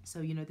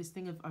 So, you know, this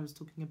thing I was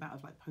talking about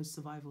of like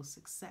post-survival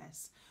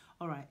success.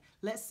 All right,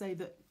 let's say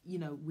that, you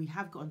know, we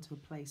have gotten to a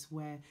place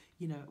where,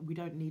 you know, we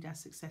don't need our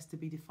success to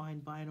be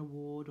defined by an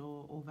award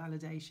or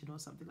validation or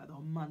something like that,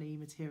 or money,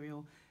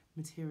 material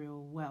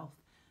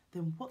wealth.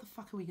 Then what the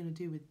fuck are we going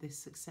to do with this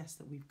success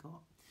that we've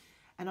got?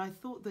 And I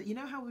thought that, you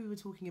know how we were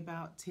talking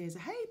about tiers,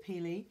 hey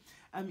Peely,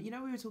 you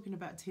know, we were talking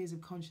about tiers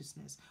of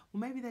consciousness.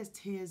 Well, maybe there's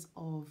tiers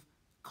of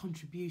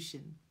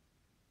contribution,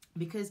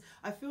 because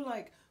I feel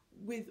like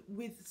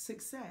with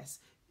success,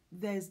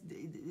 there's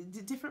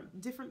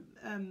different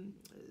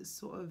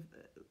sort of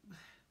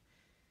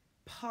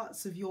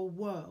parts of your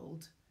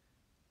world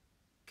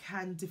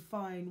can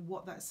define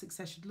what that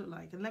success should look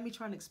like. And let me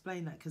try and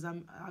explain that, because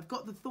I've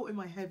got the thought in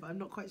my head, but I'm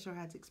not quite sure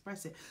how to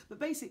express it. But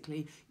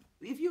basically,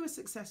 if you were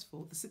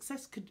successful, the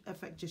success could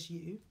affect just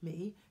you,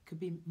 me, could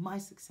be my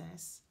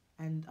success,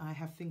 and I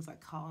have things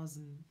like cars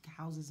and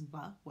houses and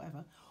blah,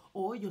 whatever.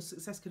 Or your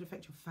success could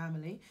affect your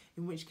family,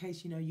 in which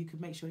case, you know, you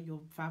could make sure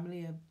your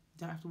family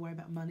don't have to worry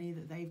about money,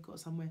 that they've got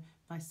somewhere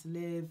nice to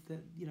live,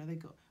 that, you know,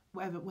 they've got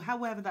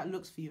however that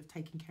looks for you, of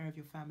taking care of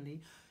your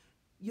family.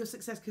 Your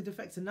success could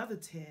affect another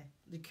tier,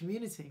 the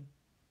community.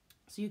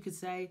 So you could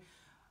say,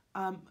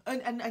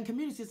 and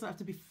community doesn't have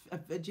to be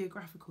a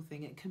geographical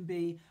thing. It can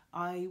be,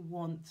 I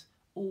want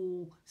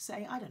all,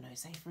 say, I don't know,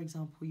 say for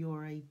example,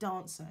 you're a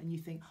dancer and you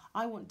think,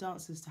 I want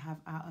dancers to have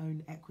our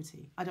own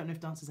equity. I don't know if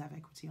dancers have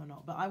equity or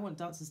not, but I want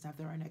dancers to have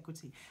their own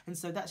equity. And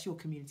so that's your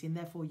community, and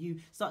therefore you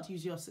start to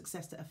use your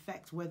success to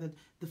affect whether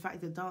the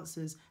fact that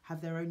dancers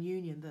have their own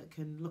union that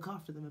can look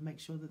after them and make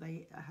sure that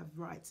they have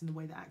rights in the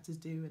way that actors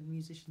do, and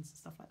musicians and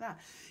stuff like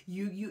that.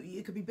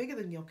 It could be bigger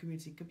than your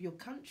community, it could be your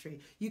country.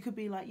 You could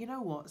be like, you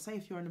know what, say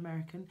if you're an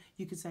American,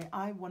 you could say,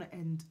 I want to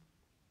end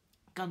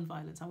gun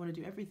violence. I want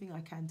to do everything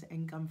I can to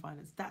end gun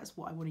violence. That's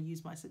what I want to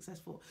use my success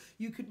for.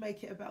 You could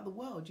make it about the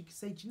world. You could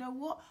say, do you know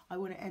what? I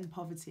want to end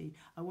poverty.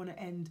 I want to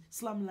end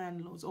slum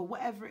landlords, or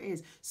whatever it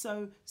is.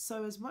 So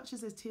as much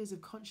as there's tiers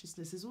of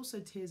consciousness, there's also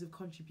tiers of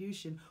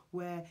contribution,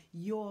 where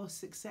your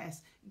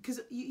success, because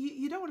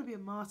you don't want to be a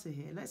martyr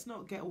here. Let's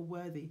not get all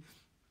worthy.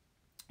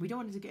 We don't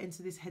want to get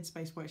into this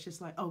headspace where it's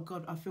just like, oh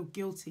God, I feel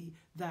guilty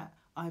that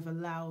I've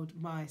allowed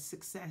my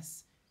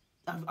success.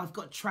 I've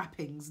got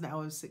trappings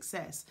now of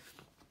success.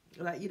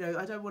 Like, you know,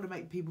 I don't want to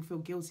make people feel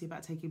guilty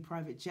about taking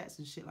private jets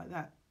and shit like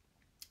that.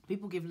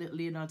 People give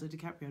Leonardo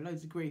DiCaprio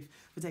loads of grief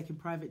for taking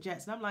private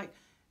jets. And I'm like,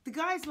 the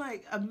guy's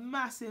like a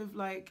massive,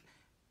 like,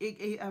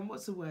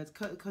 what's the word?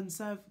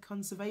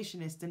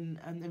 Conservationist and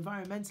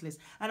environmentalist.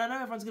 And I know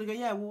everyone's going to go,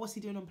 yeah, well, what's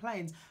he doing on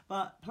planes?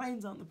 But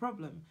planes aren't the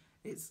problem.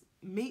 It's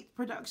meat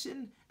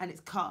production and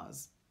it's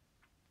cars.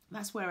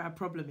 That's where our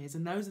problem is.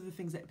 And those are the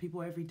things that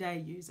people every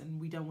day use,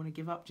 and we don't want to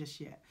give up just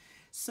yet.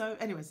 So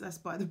anyways, that's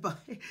by the by.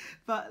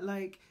 But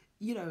like,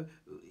 you know,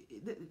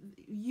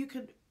 you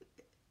can,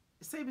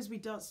 same as we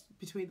dance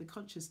between the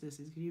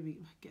consciousnesses, can you be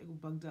getting all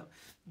bugged up?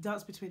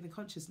 Dance between the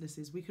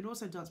consciousnesses. We can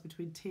also dance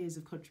between tiers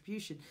of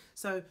contribution.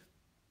 So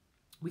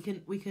we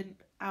can,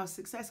 our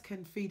success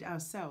can feed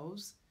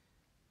ourselves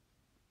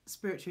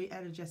spiritually,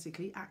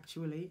 energetically,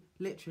 actually,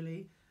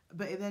 literally.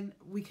 But then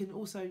we can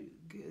also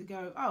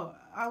go, oh,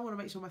 I want to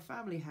make sure my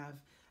family have.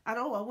 And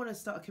oh, I want to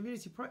start a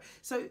community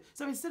so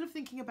instead of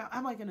thinking about,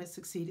 am I going to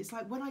succeed? It's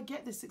like, when I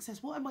get this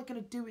success, what am I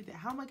going to do with it?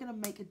 How am I going to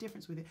make a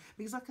difference with it?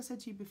 Because like I said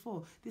to you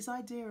before, this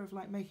idea of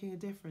like making a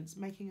difference,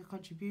 making a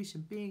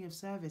contribution, being of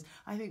service,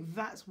 I think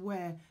that's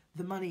where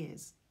the money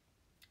is.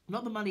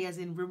 Not the money as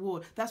in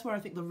reward. That's where I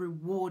think the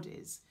reward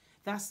is.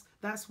 That's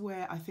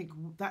where I think,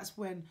 that's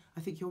when I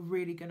think you're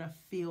really going to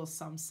feel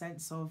some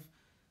sense of,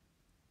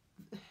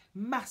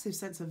 massive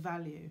sense of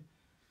value.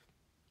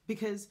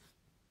 Because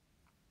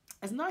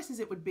as nice as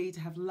it would be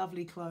to have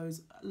lovely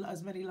clothes,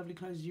 as many lovely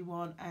clothes as you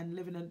want, and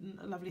live in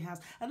a lovely house,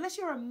 unless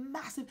your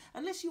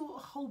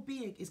whole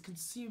being is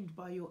consumed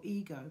by your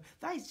ego,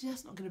 that is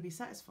just not going to be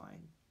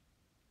satisfying.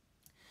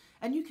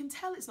 And you can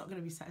tell it's not going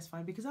to be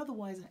satisfying, because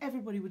otherwise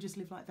everybody would just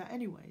live like that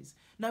anyways.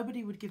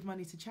 Nobody would give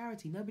money to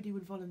charity. Nobody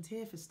would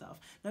volunteer for stuff.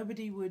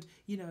 Nobody would,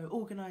 you know,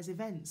 organise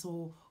events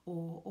or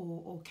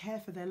care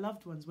for their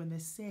loved ones when they're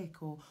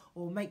sick, or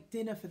make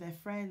dinner for their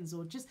friends,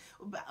 or just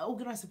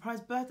organise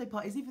surprise birthday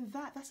parties. Even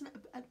that's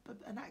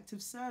an act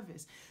of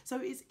service.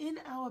 So it's in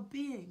our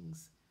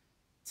beings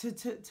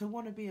to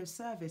want to be of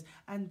service.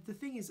 And the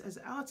thing is, as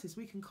artists,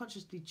 we can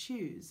consciously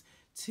choose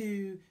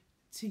to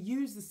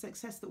use the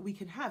success that we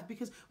can have,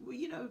 because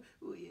you know,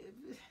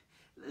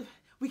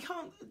 we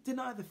can't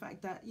deny the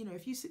fact that, you know,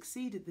 if you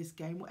succeed at this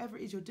game, whatever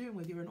it is you're doing,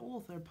 whether you're an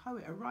author, a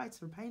poet, a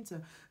writer, a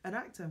painter, an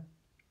actor,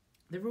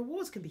 the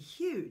rewards can be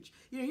huge.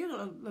 You know, you've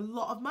got a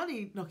lot of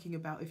money knocking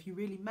about if you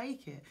really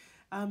make it.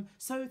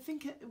 So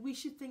we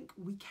should think,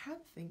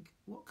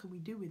 what can we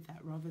do with that,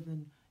 rather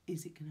than,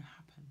 is it going to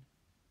happen?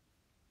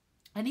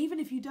 And even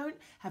if you don't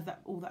have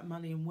all that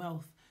money and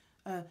wealth,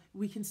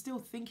 we can still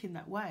think in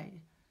that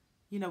way.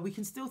 You know, we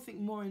can still think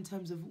more in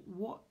terms of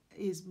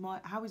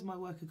how is my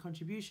work a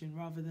contribution,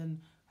 rather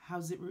than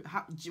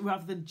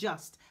rather than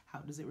just how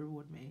does it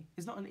reward me.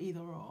 It's not an either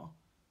or,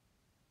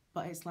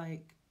 but it's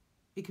like,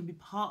 it can be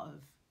part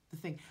of the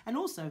thing. And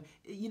also,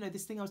 you know,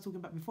 this thing I was talking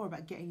about before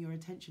about getting your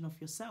attention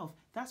off yourself,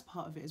 that's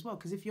part of it as well.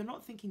 Because if you're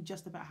not thinking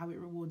just about how it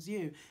rewards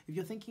you, if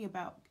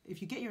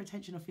you get your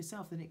attention off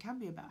yourself, then it can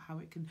be about how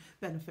it can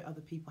benefit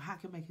other people, how it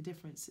can make a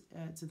difference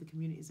to the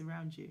communities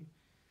around you.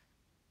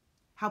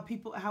 How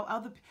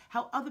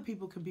other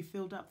people can be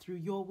filled up through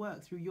your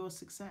work, through your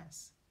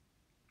success.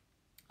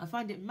 I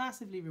find it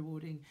massively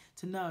rewarding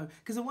to know,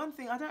 because the one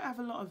thing, I don't have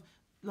a lot of,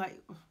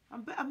 like,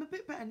 I'm a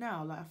bit better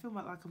now. Like, I feel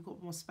like I've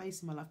got more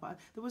space in my life, but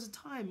there was a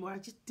time where I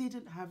just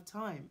didn't have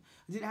time.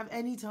 I didn't have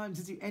any time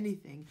to do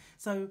anything.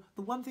 So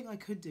the one thing I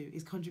could do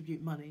is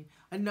contribute money.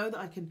 I know that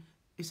I can.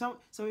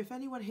 So if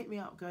anyone hit me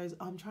up, goes,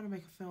 I'm trying to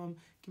make a film,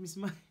 give me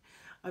some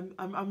money.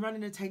 I'm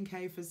running a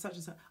 10K for such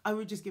and such. I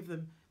would just give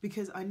them,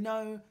 because I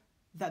know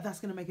that that's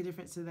going to make a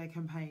difference to their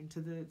campaign,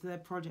 to their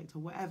project, or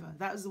whatever.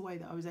 That was the way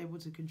that I was able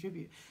to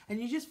contribute. And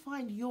you just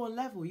find your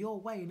level, your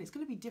way, and it's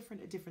going to be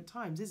different at different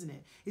times, isn't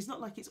it? It's not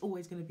like it's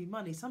always going to be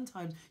money.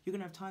 Sometimes you're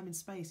going to have time and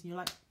space, and you're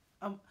like,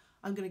 I'm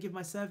going to give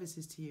my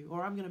services to you,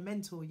 or I'm going to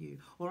mentor you,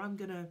 or I'm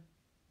going to,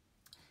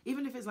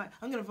 even if it's like,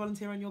 I'm going to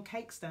volunteer on your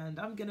cake stand,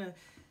 I'm going to,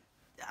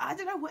 I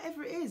don't know,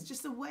 whatever it is,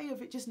 just a way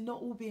of it just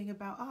not all being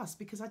about us,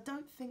 because I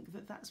don't think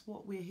that that's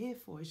what we're here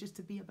for. It's just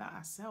to be about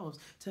ourselves,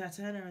 to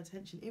turn our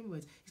attention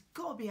inwards. It's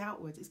got to be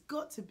outwards. It's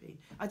got to be.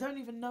 I don't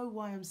even know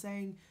why I'm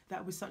saying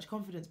that with such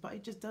confidence, but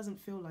it just doesn't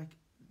feel like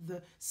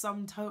the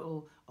sum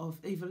total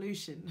of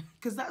evolution,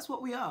 because that's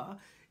what we are,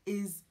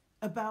 is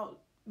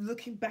about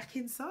looking back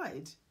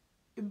inside.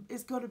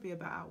 It's got to be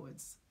about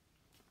outwards.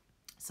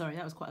 Sorry,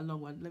 that was quite a long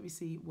one. Let me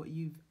see what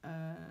you've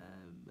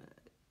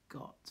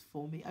got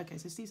for me. Okay,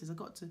 so Steve says, I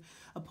got to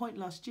a point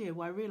last year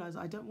where I realised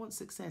I don't want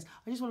success.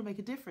 I just want to make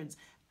a difference.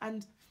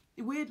 And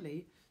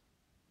weirdly,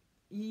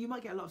 you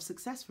might get a lot of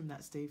success from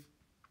that, Steve.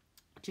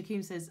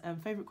 Jakeem says,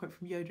 favourite quote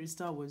from Yoda in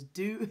Star Wars,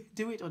 do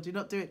it or do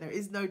not do it. There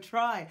is no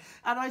try.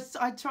 And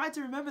I tried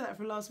to remember that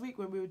from last week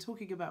when I was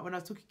talking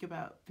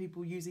about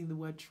people using the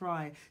word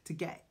try to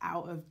get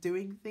out of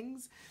doing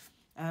things.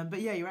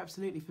 But yeah, you're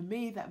absolutely. For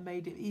me, that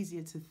made it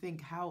easier to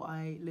think how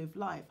I live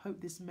life.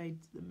 Hope this made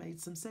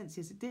some sense.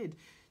 Yes, it did.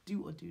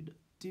 Do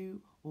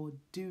or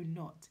do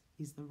not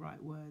is the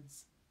right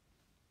words.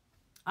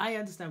 I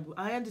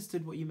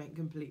understood what you meant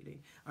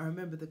completely. I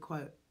remember the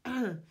quote.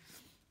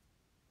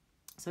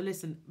 So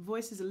listen,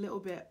 voice is a little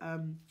bit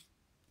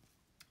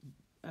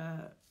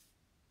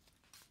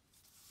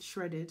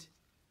shredded.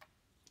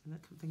 I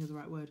can't think of the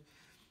right word.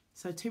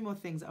 So 2 more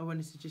things I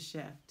wanted to just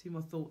share. 2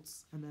 more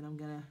thoughts, and then I'm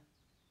gonna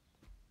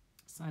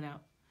sign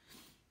out.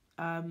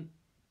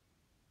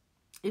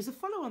 It's a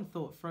follow-on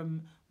thought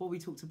from what we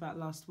talked about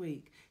last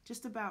week,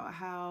 just about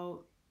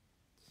how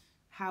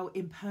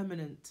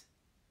impermanent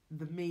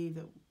the me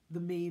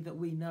that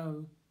we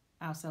know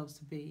ourselves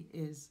to be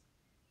is.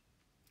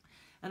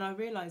 And I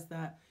realised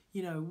that,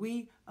 you know,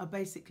 we are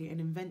basically an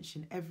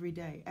invention every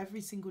day.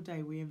 Every single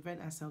day we invent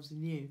ourselves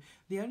anew.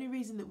 The only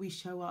reason that we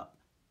show up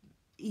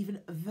even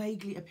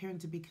vaguely appearing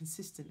to be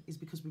consistent is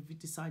because we've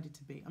decided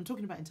to be. I'm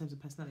talking about in terms of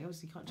personality.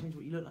 Obviously you can't change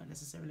what you look like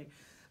necessarily.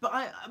 But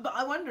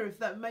I wonder if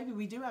that maybe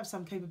we do have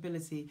some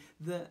capability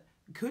that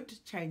could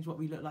change what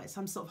we look like,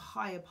 some sort of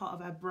higher part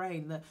of our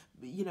brain that,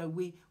 you know,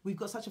 we've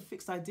got such a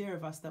fixed idea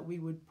of us that we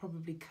would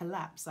probably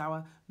collapse,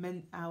 our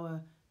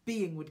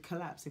being would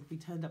collapse if we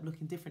turned up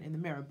looking different in the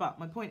mirror. But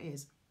my point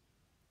is,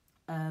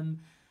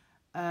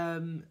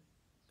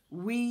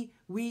 we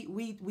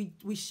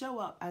show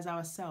up as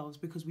ourselves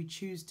because we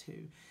choose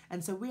to,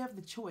 and so we have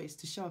the choice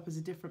to show up as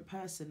a different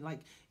person.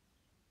 Like,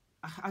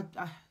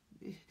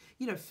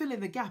 you know, fill in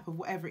the gap of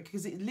whatever it,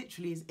 because it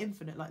literally is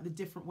infinite, like the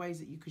different ways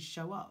that you could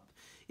show up.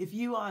 If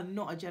you are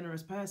not a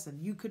generous person,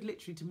 you could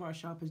literally tomorrow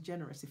show up as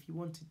generous if you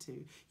wanted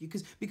to.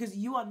 Because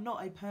you are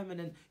not a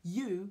permanent,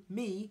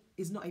 me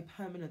is not a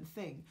permanent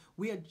thing.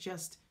 We are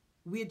just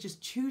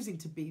choosing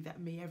to be that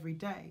me every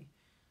day.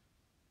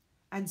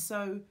 And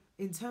so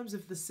in terms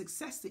of the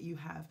success that you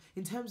have,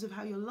 in terms of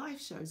how your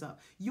life shows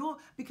up,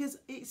 because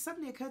it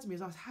suddenly occurred to me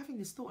as I was having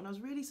this thought, and I was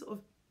really sort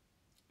of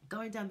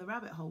going down the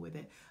rabbit hole with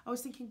it, I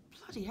was thinking,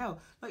 bloody hell,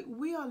 like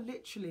we are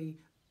literally,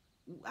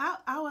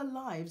 our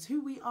lives,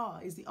 who we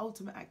are, is the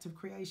ultimate act of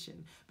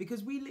creation,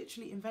 because we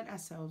literally invent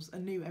ourselves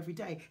anew every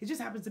day. It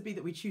just happens to be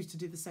that we choose to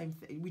do the same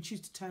thing. We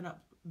choose to turn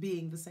up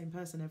being the same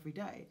person every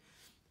day.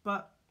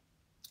 But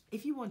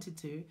if you wanted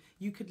to,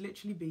 you could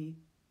literally be,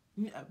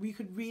 you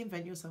could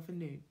reinvent yourself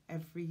anew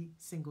every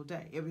single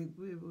day. It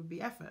would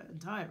be effort and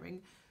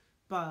tiring,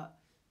 but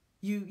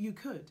you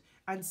could.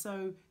 And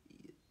so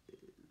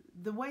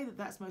the way that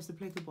that's most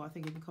applicable, I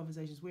think, in the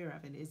conversations we're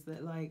having is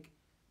that, like,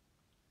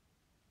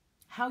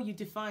 how you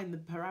define the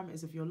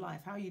parameters of your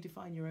life, how you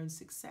define your own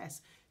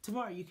success.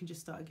 Tomorrow you can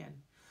just start again.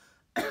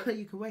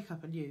 You can wake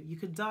up anew. You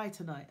can die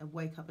tonight and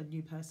wake up a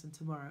new person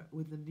tomorrow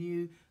with a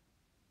new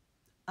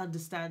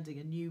understanding,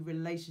 a new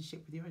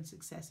relationship with your own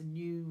success, a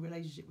new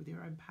relationship with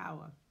your own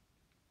power.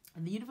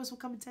 And the universe will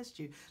come and test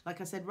you.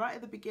 Like I said right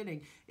at the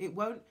beginning, it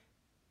won't,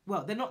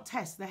 well, they're not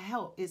tests, they're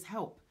help. It's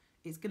help.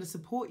 It's going to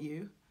support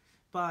you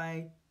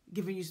by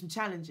giving you some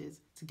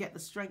challenges to get the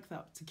strength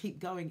up, to keep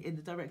going in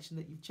the direction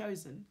that you've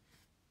chosen.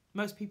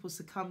 Most people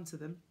succumb to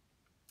them,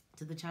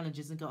 to the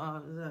challenges, and go,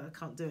 oh, I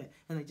can't do it.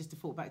 And they just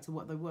default back to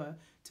what they were,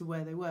 to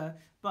where they were.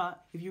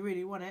 But if you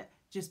really want it,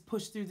 just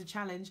push through the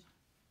challenge,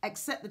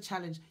 accept the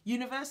challenge.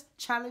 Universe,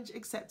 challenge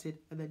accepted,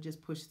 and then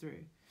just push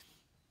through.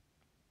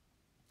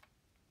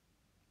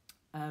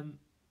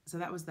 So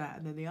that was that.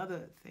 And then the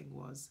other thing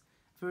was,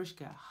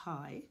 Varushka,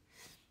 hi.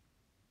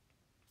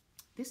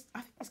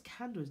 I think this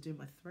candle is doing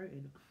my throat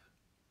in.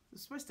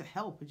 It's supposed to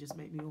help and just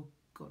make me all,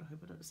 God, I hope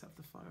I don't set off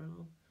the fire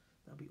alarm.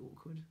 That'll be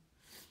awkward.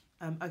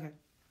 Okay.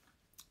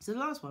 So the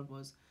last one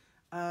was,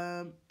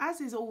 as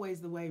is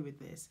always the way with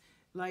this,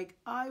 like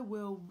I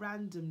will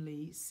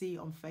randomly see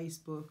on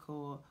Facebook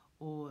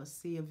or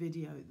see a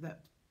video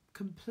that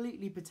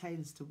completely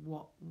pertains to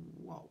what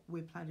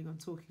we're planning on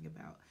talking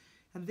about.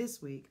 And this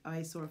week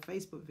I saw a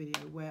Facebook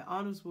video where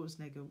Arnold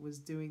Schwarzenegger was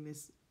doing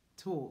this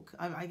talk.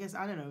 I guess,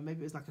 I don't know, maybe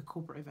it was like a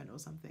corporate event or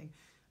something,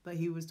 but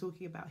he was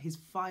talking about his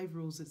 5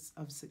 rules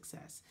of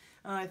success.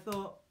 And I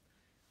thought,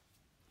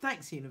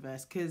 thanks,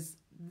 universe, because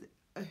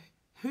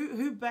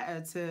who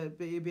better to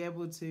be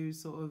able to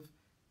sort of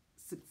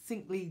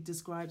succinctly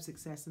describe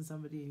success than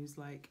somebody who's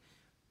like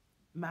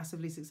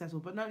massively successful,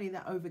 but not only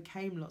that,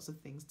 overcame lots of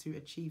things to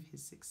achieve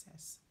his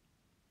success.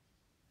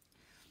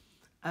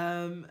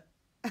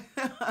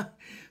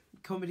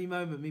 Comedy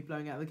moment, me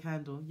blowing out the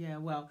candle. Yeah,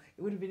 well,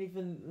 it would have been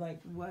even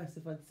like worse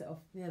if I'd set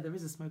off. Yeah, there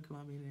is a smoke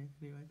alarm in here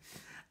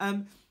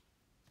anyway.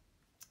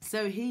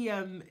 So he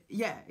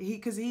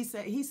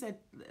said,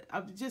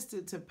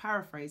 just to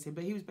paraphrase him,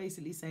 but he was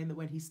basically saying that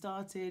when he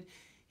started,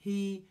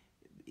 he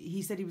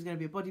said he was going to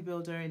be a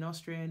bodybuilder in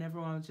Austria, and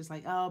everyone was just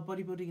like, oh,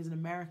 bodybuilding is an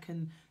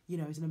American,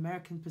 it's an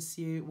American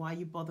pursuit. Why are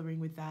you bothering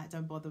with that?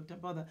 Don't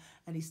bother.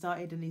 And he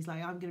started, and he's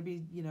like, I'm going to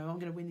be, I'm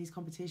going to win these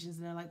competitions.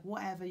 And they're like,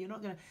 whatever, you're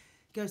not going to.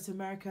 Goes to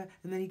America,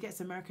 and then he gets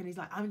to America, and he's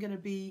like, I'm going to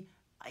be.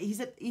 He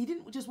said he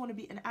didn't just want to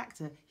be an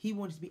actor, he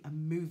wanted to be a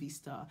movie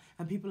star.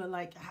 And people are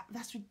like,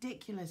 that's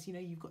ridiculous,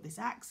 you've got this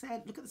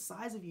accent, look at the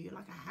size of you, you're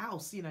like a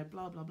house,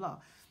 blah, blah, blah.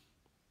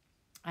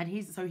 And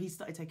he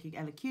started taking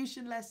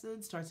elocution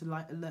lessons, tried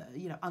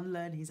to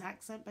unlearn his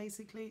accent,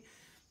 basically.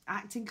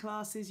 Acting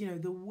classes,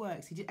 the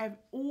works. He did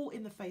all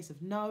in the face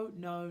of no,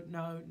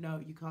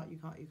 you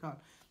can't.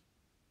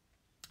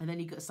 And then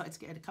he started to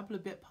get a couple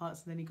of bit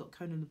parts, and then he got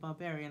Conan the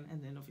Barbarian,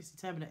 and then obviously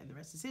Terminator, and the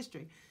rest is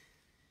history.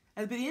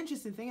 But the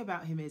interesting thing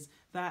about him is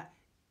that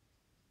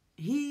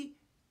he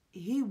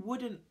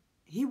wouldn't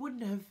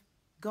have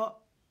got,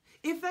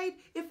 if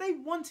they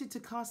wanted to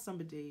cast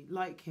somebody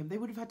like him, they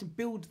would have had to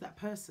build that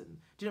person.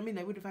 Do you know what I mean?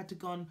 They would have had to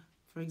gone,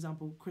 for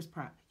example, Chris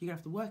Pratt. You're gonna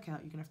have to work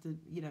out. You're gonna have to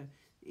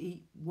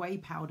eat whey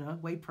powder,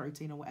 whey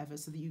protein or whatever,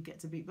 so that you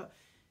get to be.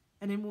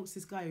 And then walks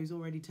this guy who's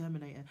already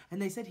Terminator,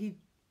 and they said he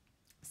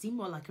seemed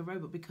more like a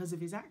robot because of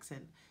his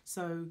accent.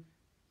 So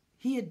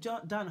he had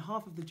done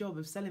half of the job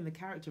of selling the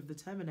character of the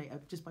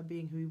Terminator just by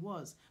being who he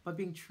was, by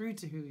being true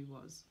to who he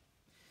was.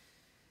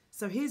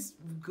 So his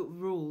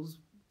rules,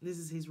 this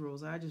is his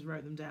rules, I just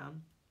wrote them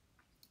down.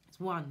 It's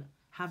 1,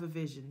 have a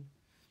vision.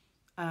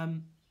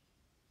 I'm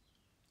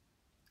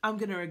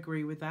going to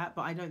agree with that,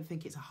 but I don't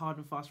think it's a hard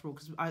and fast rule,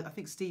 because I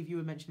think, Steve, you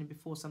were mentioning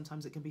before,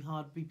 sometimes it can be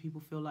hard.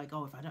 People feel like,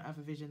 oh, if I don't have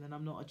a vision, then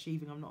I'm not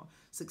achieving, I'm not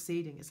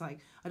succeeding. It's like,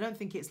 I don't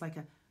think it's like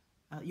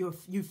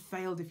you've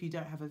failed if you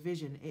don't have a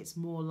vision. It's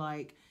more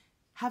like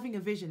having a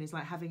vision is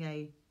like having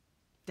a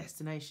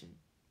destination.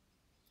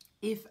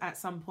 If at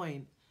some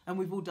point, and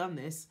we've all done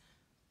this,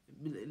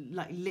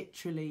 like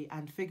literally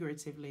and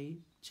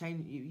figuratively,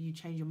 you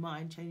change your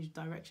mind, change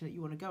the direction that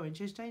you want to go in,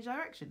 change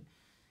direction.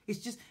 It's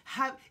just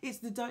it's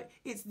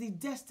the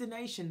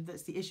destination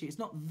that's the issue. It's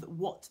not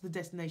what the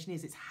destination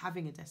is. It's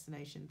having a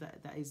destination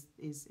that is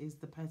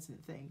the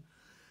pertinent thing.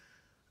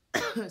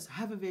 So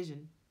have a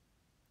vision.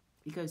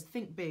 He goes,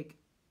 think big.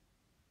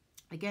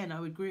 Again, I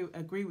would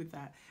agree with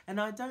that. And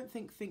I don't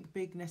think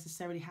big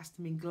necessarily has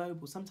to mean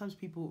global. Sometimes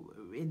people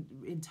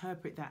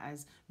interpret that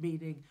as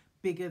meaning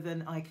bigger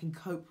than I can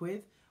cope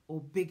with,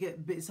 or bigger,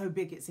 so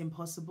big it's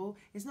impossible.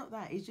 It's not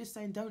that. It's just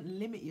saying don't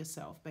limit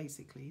yourself,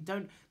 basically.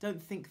 Don't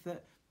think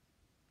that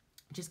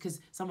just because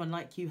someone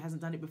like you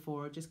hasn't done it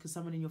before, or just because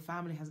someone in your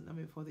family hasn't done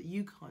it before, that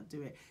you can't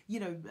do it. You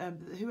know,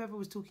 whoever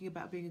was talking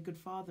about being a good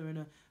father and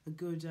a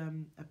good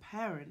a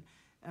parent,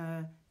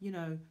 you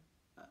know,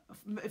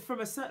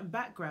 from a certain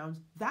background,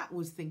 that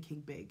was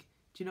thinking big.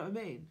 Do you know what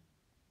I mean?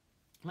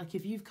 Like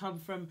if you've come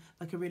from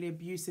like a really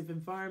abusive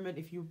environment,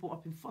 if you were brought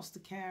up in foster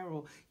care,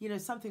 or, you know,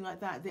 something like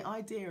that, the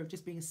idea of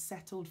just being a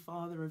settled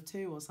father of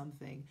two or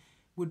something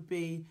would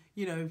be,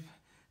 you know,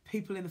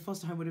 people in the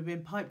foster home would have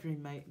been pipe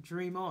dream, mate,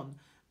 dream on.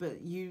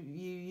 But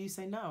you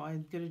say, no,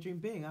 I'm gonna dream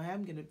big. I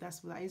am gonna. That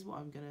is what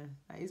I'm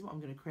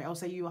gonna create. I'll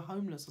say you are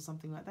homeless or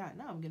something like that.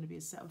 No, I'm gonna be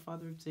a settled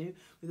father of two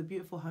with a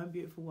beautiful home,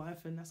 beautiful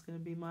wife, and that's gonna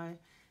be my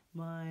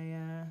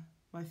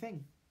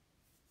thing.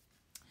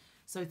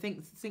 So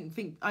think.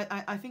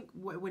 I think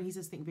when he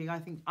says think big, I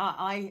think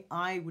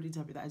I would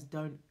interpret that as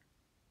don't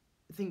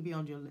think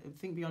beyond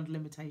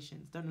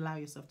limitations. Don't allow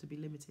yourself to be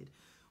limited.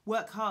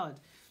 Work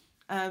hard.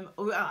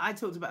 I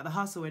talked about the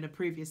hustle in a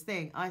previous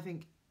thing. I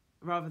think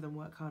rather than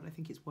work hard, I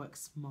think it's work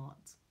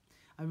smart.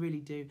 I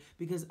really do,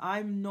 because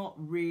I'm not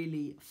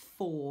really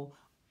for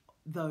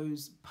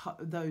those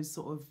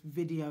sort of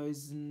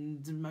videos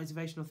and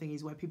motivational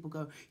thingies where people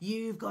go,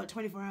 you've got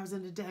 24 hours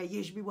in a day,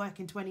 you should be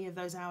working 20 of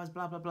those hours,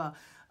 blah blah blah.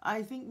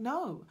 I think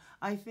no.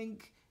 I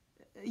think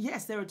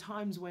yes, there are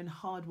times when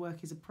hard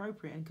work is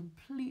appropriate and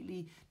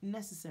completely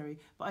necessary,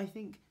 but I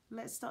think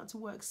let's start to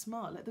work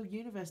smart. Let the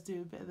universe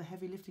do a bit of the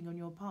heavy lifting on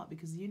your part,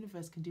 because the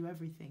universe can do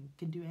everything,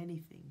 can do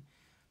anything.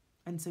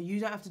 And so you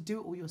don't have to do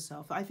it all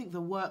yourself. I think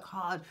the work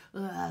hard,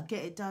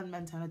 get it done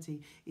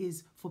mentality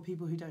is for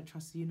people who don't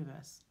trust the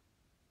universe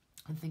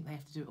and think they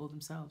have to do it all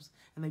themselves,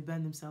 and they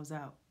burn themselves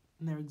out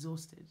and they're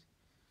exhausted.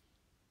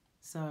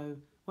 So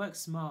work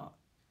smart.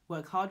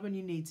 Work hard when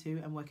you need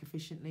to and work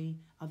efficiently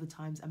other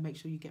times, and make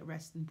sure you get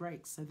rest and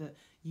breaks so that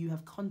you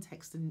have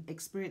context and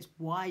experience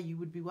why you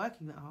would be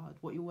working that hard,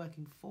 what you're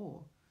working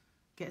for.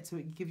 Get to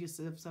it, give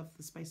yourself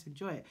the space to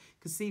enjoy it.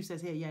 Because Steve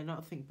says here, yeah,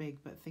 not think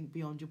big, but think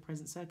beyond your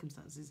present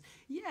circumstances.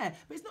 Yeah,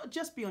 but it's not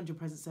just beyond your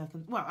present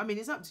circumstances. Well, I mean,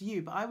 it's up to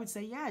you, but I would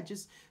say, yeah,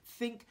 just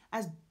think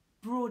as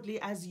broadly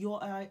as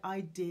your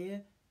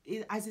idea,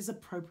 as is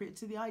appropriate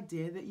to the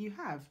idea that you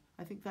have.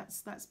 I think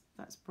that's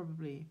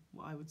probably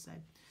what I would say.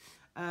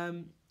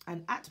 And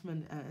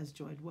Atman has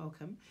joined,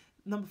 welcome.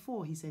 Number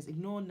 4, he says,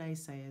 ignore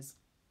naysayers.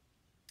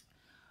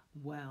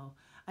 Well,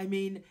 I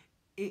mean,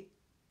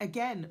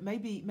 again,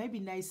 maybe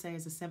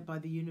naysayers are sent by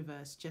the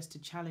universe just to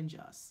challenge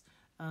us,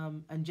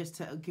 and just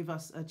to give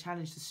us a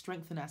challenge to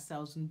strengthen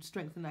ourselves and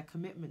strengthen our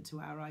commitment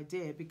to our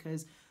idea.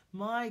 Because,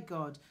 my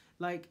God,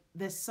 like,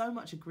 there's so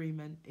much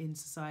agreement in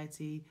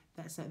society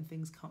that certain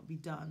things can't be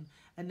done.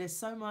 And there's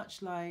so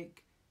much,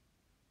 like,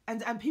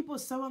 and people are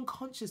so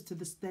unconscious to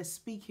their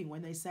speaking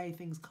when they say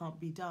things can't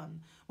be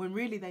done, when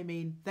really they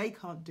mean they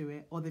can't do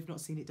it, or they've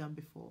not seen it done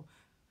before.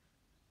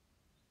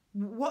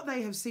 What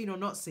they have seen or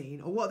not seen,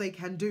 or what they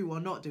can do or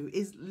not do,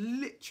 is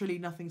literally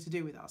nothing to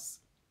do with us.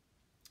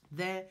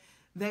 They're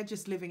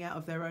just living out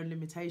of their own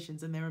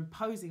limitations, and they're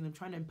imposing them,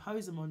 trying to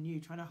impose them on you,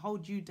 trying to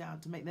hold you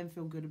down to make them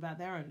feel good about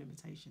their own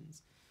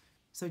limitations.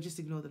 So just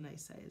ignore the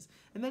naysayers.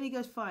 And then he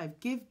goes 5,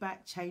 give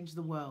back, change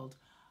the world.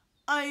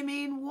 I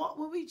mean, what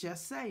were we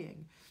just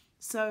saying?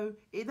 So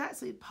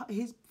that's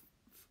his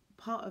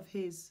part of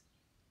his,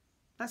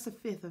 that's the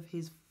 5th of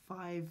his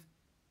 5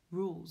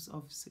 rules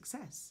of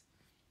success.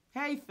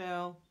 Hey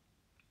Phil,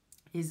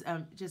 is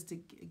just to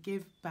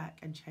give back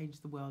and change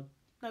the world.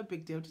 No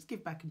big deal, just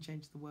give back and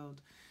change the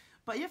world.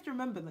 But you have to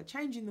remember that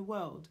changing the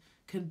world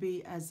can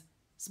be as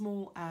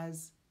small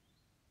as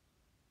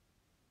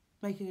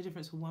making a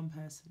difference for one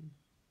person,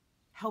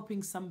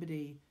 helping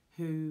somebody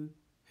who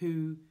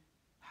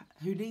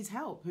needs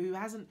help, who's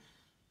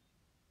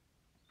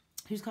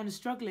kind of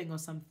struggling or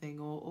something,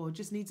 or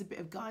just needs a bit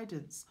of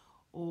guidance,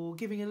 or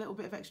giving a little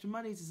bit of extra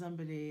money to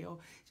somebody, or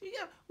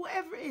yeah,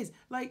 whatever it is.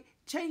 Like,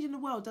 changing the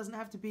world doesn't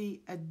have to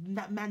be a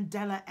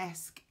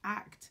Mandela-esque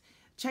act.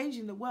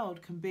 Changing the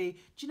world can be,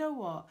 do you know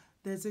what?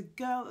 There's a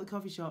girl at the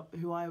coffee shop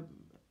who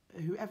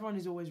everyone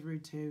is always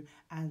rude to,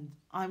 and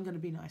I'm going to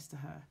be nice to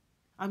her.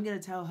 I'm going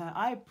to tell her,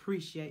 I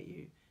appreciate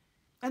you.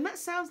 And that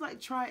sounds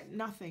like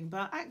nothing,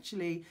 but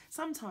actually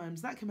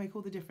sometimes that can make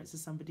all the difference to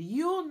somebody.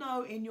 You'll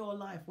know in your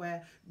life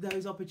where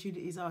those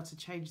opportunities are to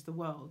change the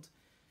world.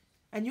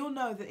 And you'll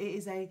know that it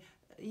is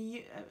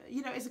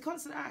it's a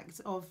constant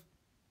act of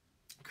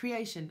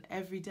creation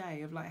every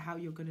day, of like how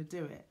you're going to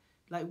do it.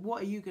 Like,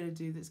 what are you going to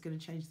do that's going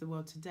to change the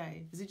world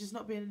today? Is it just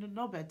not being a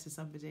knobhead to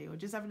somebody, or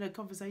just having a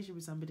conversation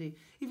with somebody,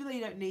 even though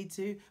you don't need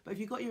to? But if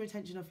you've got your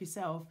attention off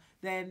yourself,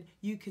 then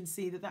you can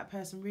see that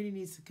person really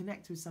needs to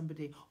connect with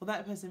somebody, or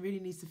that person really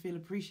needs to feel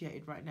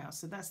appreciated right now.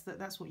 So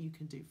that's what you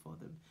can do for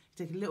them.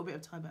 You take a little bit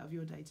of time out of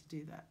your day to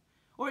do that.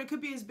 Or it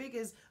could be as big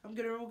as, I'm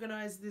going to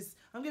organise this,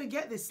 I'm going to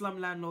get this slum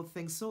landlord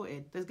thing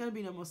sorted. There's going to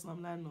be no more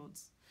slum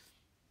landlords.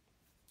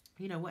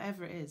 You know,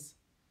 whatever it is.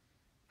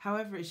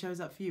 However it shows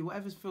up for you,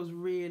 whatever feels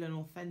real and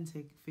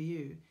authentic for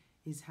you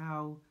is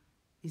how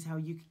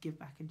you could give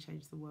back and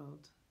change the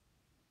world.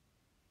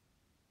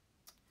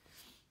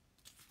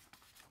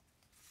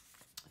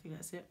 I think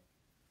that's it.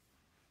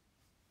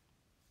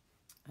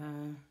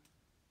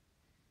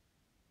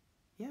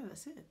 Yeah,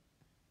 that's it.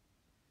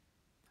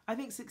 I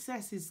think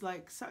success is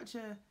like such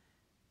a...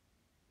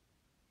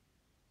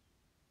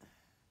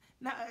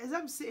 Now, as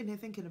I'm sitting here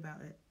thinking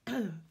about it,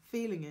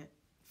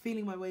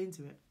 feeling my way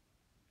into it,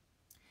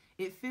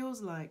 it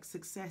feels like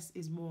success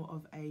is more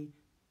of a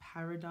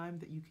paradigm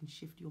that you can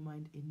shift your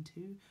mind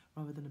into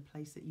rather than a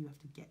place that you have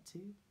to get to.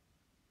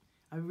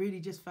 I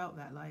really just felt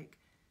that, like,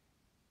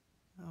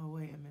 oh,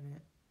 wait a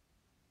minute.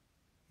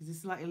 Is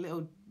this like a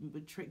little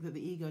trick that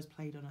the ego's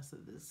played on us,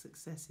 that the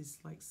success is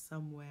like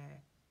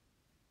somewhere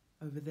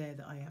over there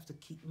that I have to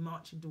keep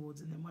marching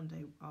towards, and then one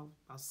day I'll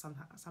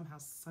somehow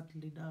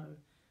suddenly know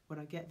when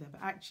I get there.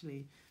 But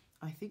actually,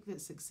 I think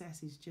that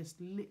success is just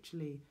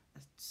literally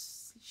a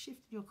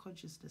shift in your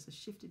consciousness, a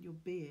shift in your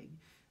being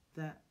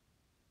that,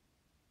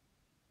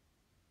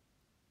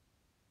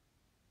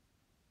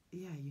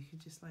 yeah, you can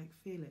just like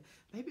feel it.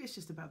 Maybe it's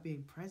just about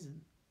being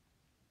present.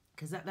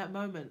 Because at that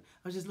moment,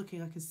 I was just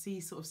looking, I could see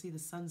the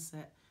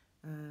sunset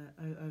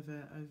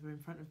over in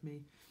front of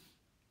me.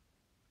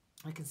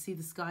 I can see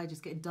the sky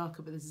just getting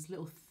darker, but there's this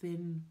little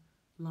thin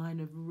line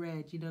of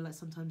red, you know, like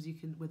sometimes you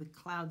can, where the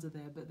clouds are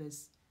there, but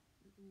there's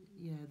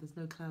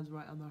no clouds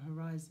right on the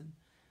horizon.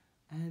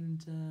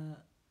 And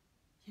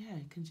yeah,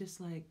 you can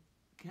just like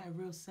get a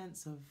real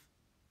sense of,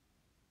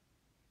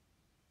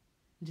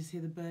 and just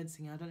hear the birds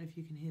singing. I don't know if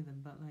you can hear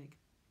them, but like,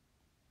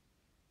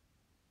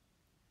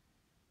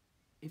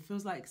 it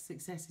feels like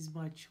success is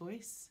my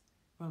choice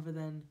rather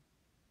than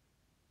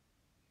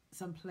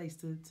some place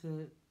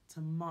to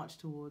march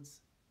towards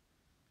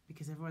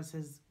because everyone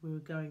says we were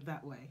going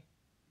that way.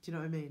 Do you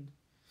know what I mean?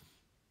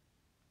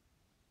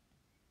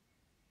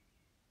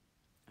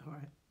 All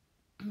right.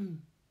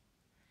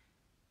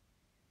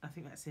 I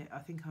think that's it. I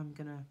think I'm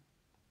gonna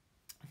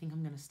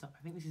stop.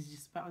 I think this is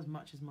just about as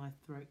much as my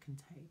throat can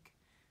take.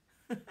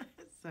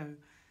 So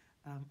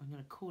I'm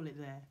gonna call it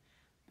there.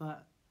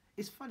 But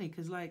it's funny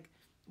because like,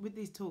 with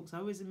these talks, I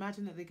always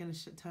imagine that they're going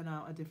to turn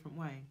out a different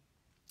way.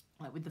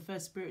 Like with the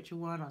first spiritual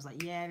one, I was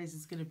like, yeah, this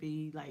is going to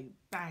be like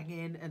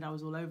banging, and I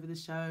was all over the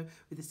show.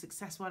 With the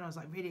success one, I was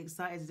like really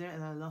excited to do it,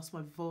 and I lost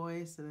my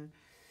voice. And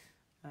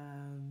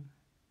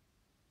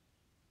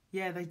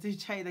yeah, they do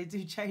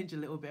change a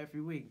little bit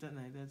every week, don't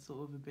they? They're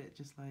sort of a bit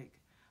just like,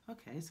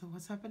 okay, so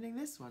what's happening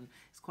this one?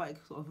 It's quite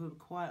sort of a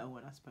quieter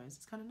one, I suppose.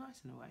 It's kind of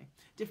nice in a way.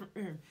 Different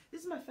room.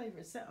 This is my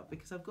favourite setup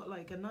because I've got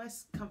like a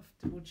nice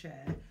comfortable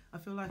chair. I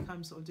feel like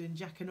I'm sort of doing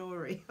Jack and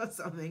Ori or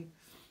something.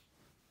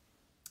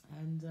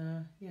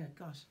 And yeah,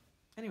 gosh.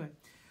 Anyway.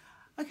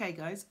 Okay,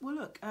 guys. Well,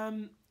 look,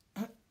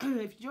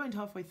 if you joined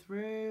halfway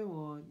through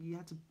or you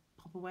had to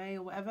pop away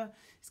or whatever,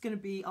 it's going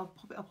to be, I'll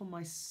pop it up on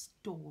my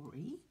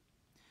story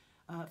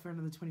for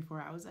another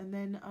 24 hours. And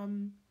then...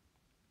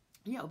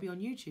 yeah, it'll be on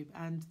YouTube,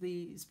 and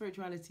the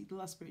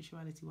last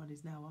spirituality one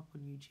is now up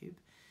on YouTube,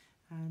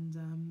 and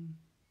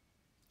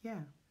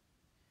yeah,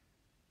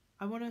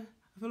 I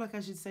feel like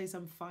I should say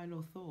some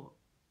final thought,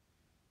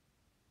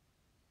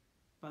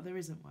 but there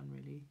isn't one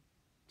really,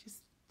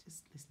 just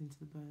listening to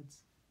the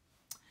birds.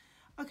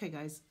 Okay,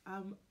 guys,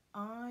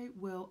 I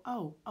will,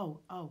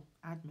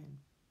 admin.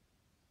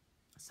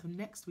 So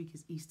next week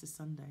is Easter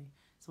Sunday,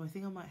 so I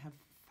think I might have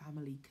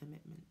family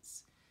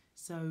commitments,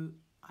 so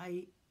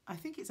I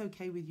think it's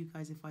okay with you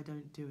guys if I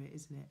don't do it,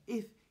 isn't it?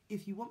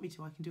 If you want me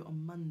to, I can do it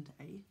on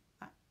Monday.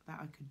 That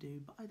I could do,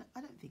 but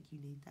I don't think you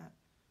need that.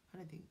 I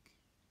don't think,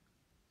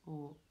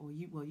 or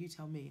you. Well, you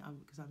tell me.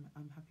 Because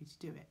I'm happy to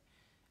do it.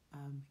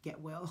 Get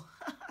well.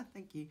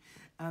 Thank you.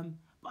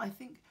 But I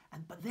think,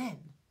 but then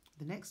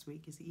the next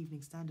week is the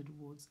Evening Standard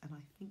Awards, and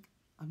I think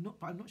I'm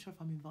not sure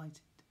if I'm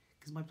invited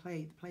because the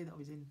play that I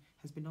was in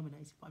has been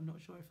nominated, but I'm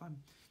not sure if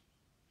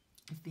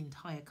the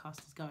entire cast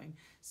is going.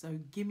 So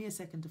give me a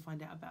second to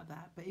find out about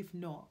that. But if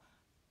not,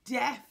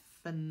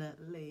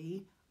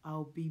 definitely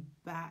I'll be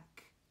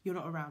back. You're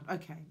not around.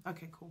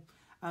 Okay, cool.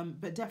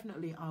 But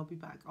definitely I'll be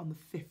back on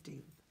the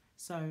 15th.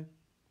 So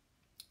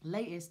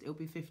latest it'll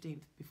be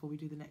 15th before we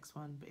do the next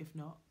one. But if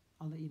not,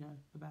 I'll let you know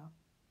about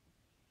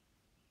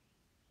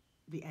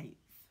the 8th.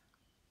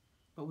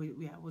 But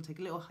we'll take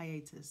a little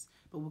hiatus.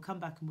 But we'll come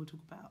back and we'll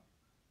talk about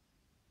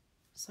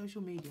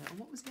social media. And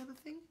what was the other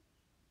thing?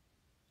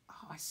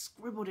 Oh, I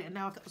scribbled it and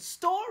now I've got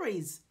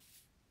stories.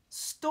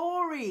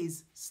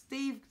 Stories.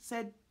 Steve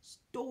said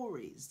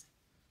stories.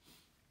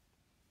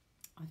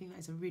 I think that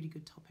is a really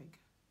good topic.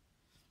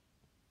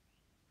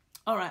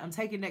 All right, I'm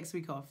taking next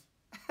week off.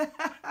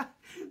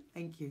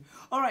 Thank you.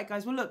 All right,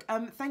 guys. Well, look,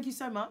 thank you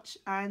so much.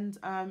 And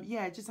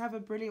yeah, just have a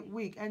brilliant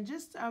week. And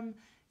just,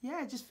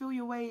 yeah, just feel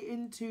your way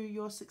into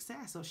your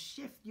success or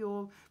shift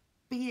your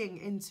being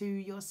into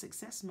your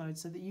success mode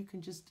so that you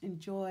can just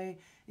enjoy.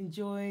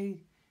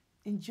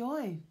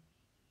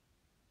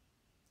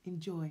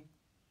 Enjoy.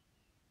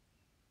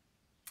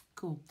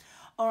 Cool.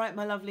 All right,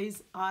 my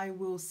lovelies, I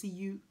will see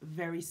you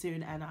very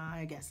soon, and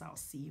I guess I'll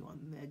see you on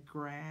the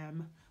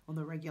gram, on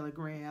the regular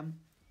gram.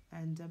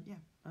 And yeah,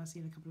 I'll see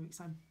you in a couple of weeks'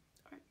 time.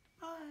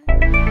 All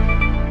right, bye.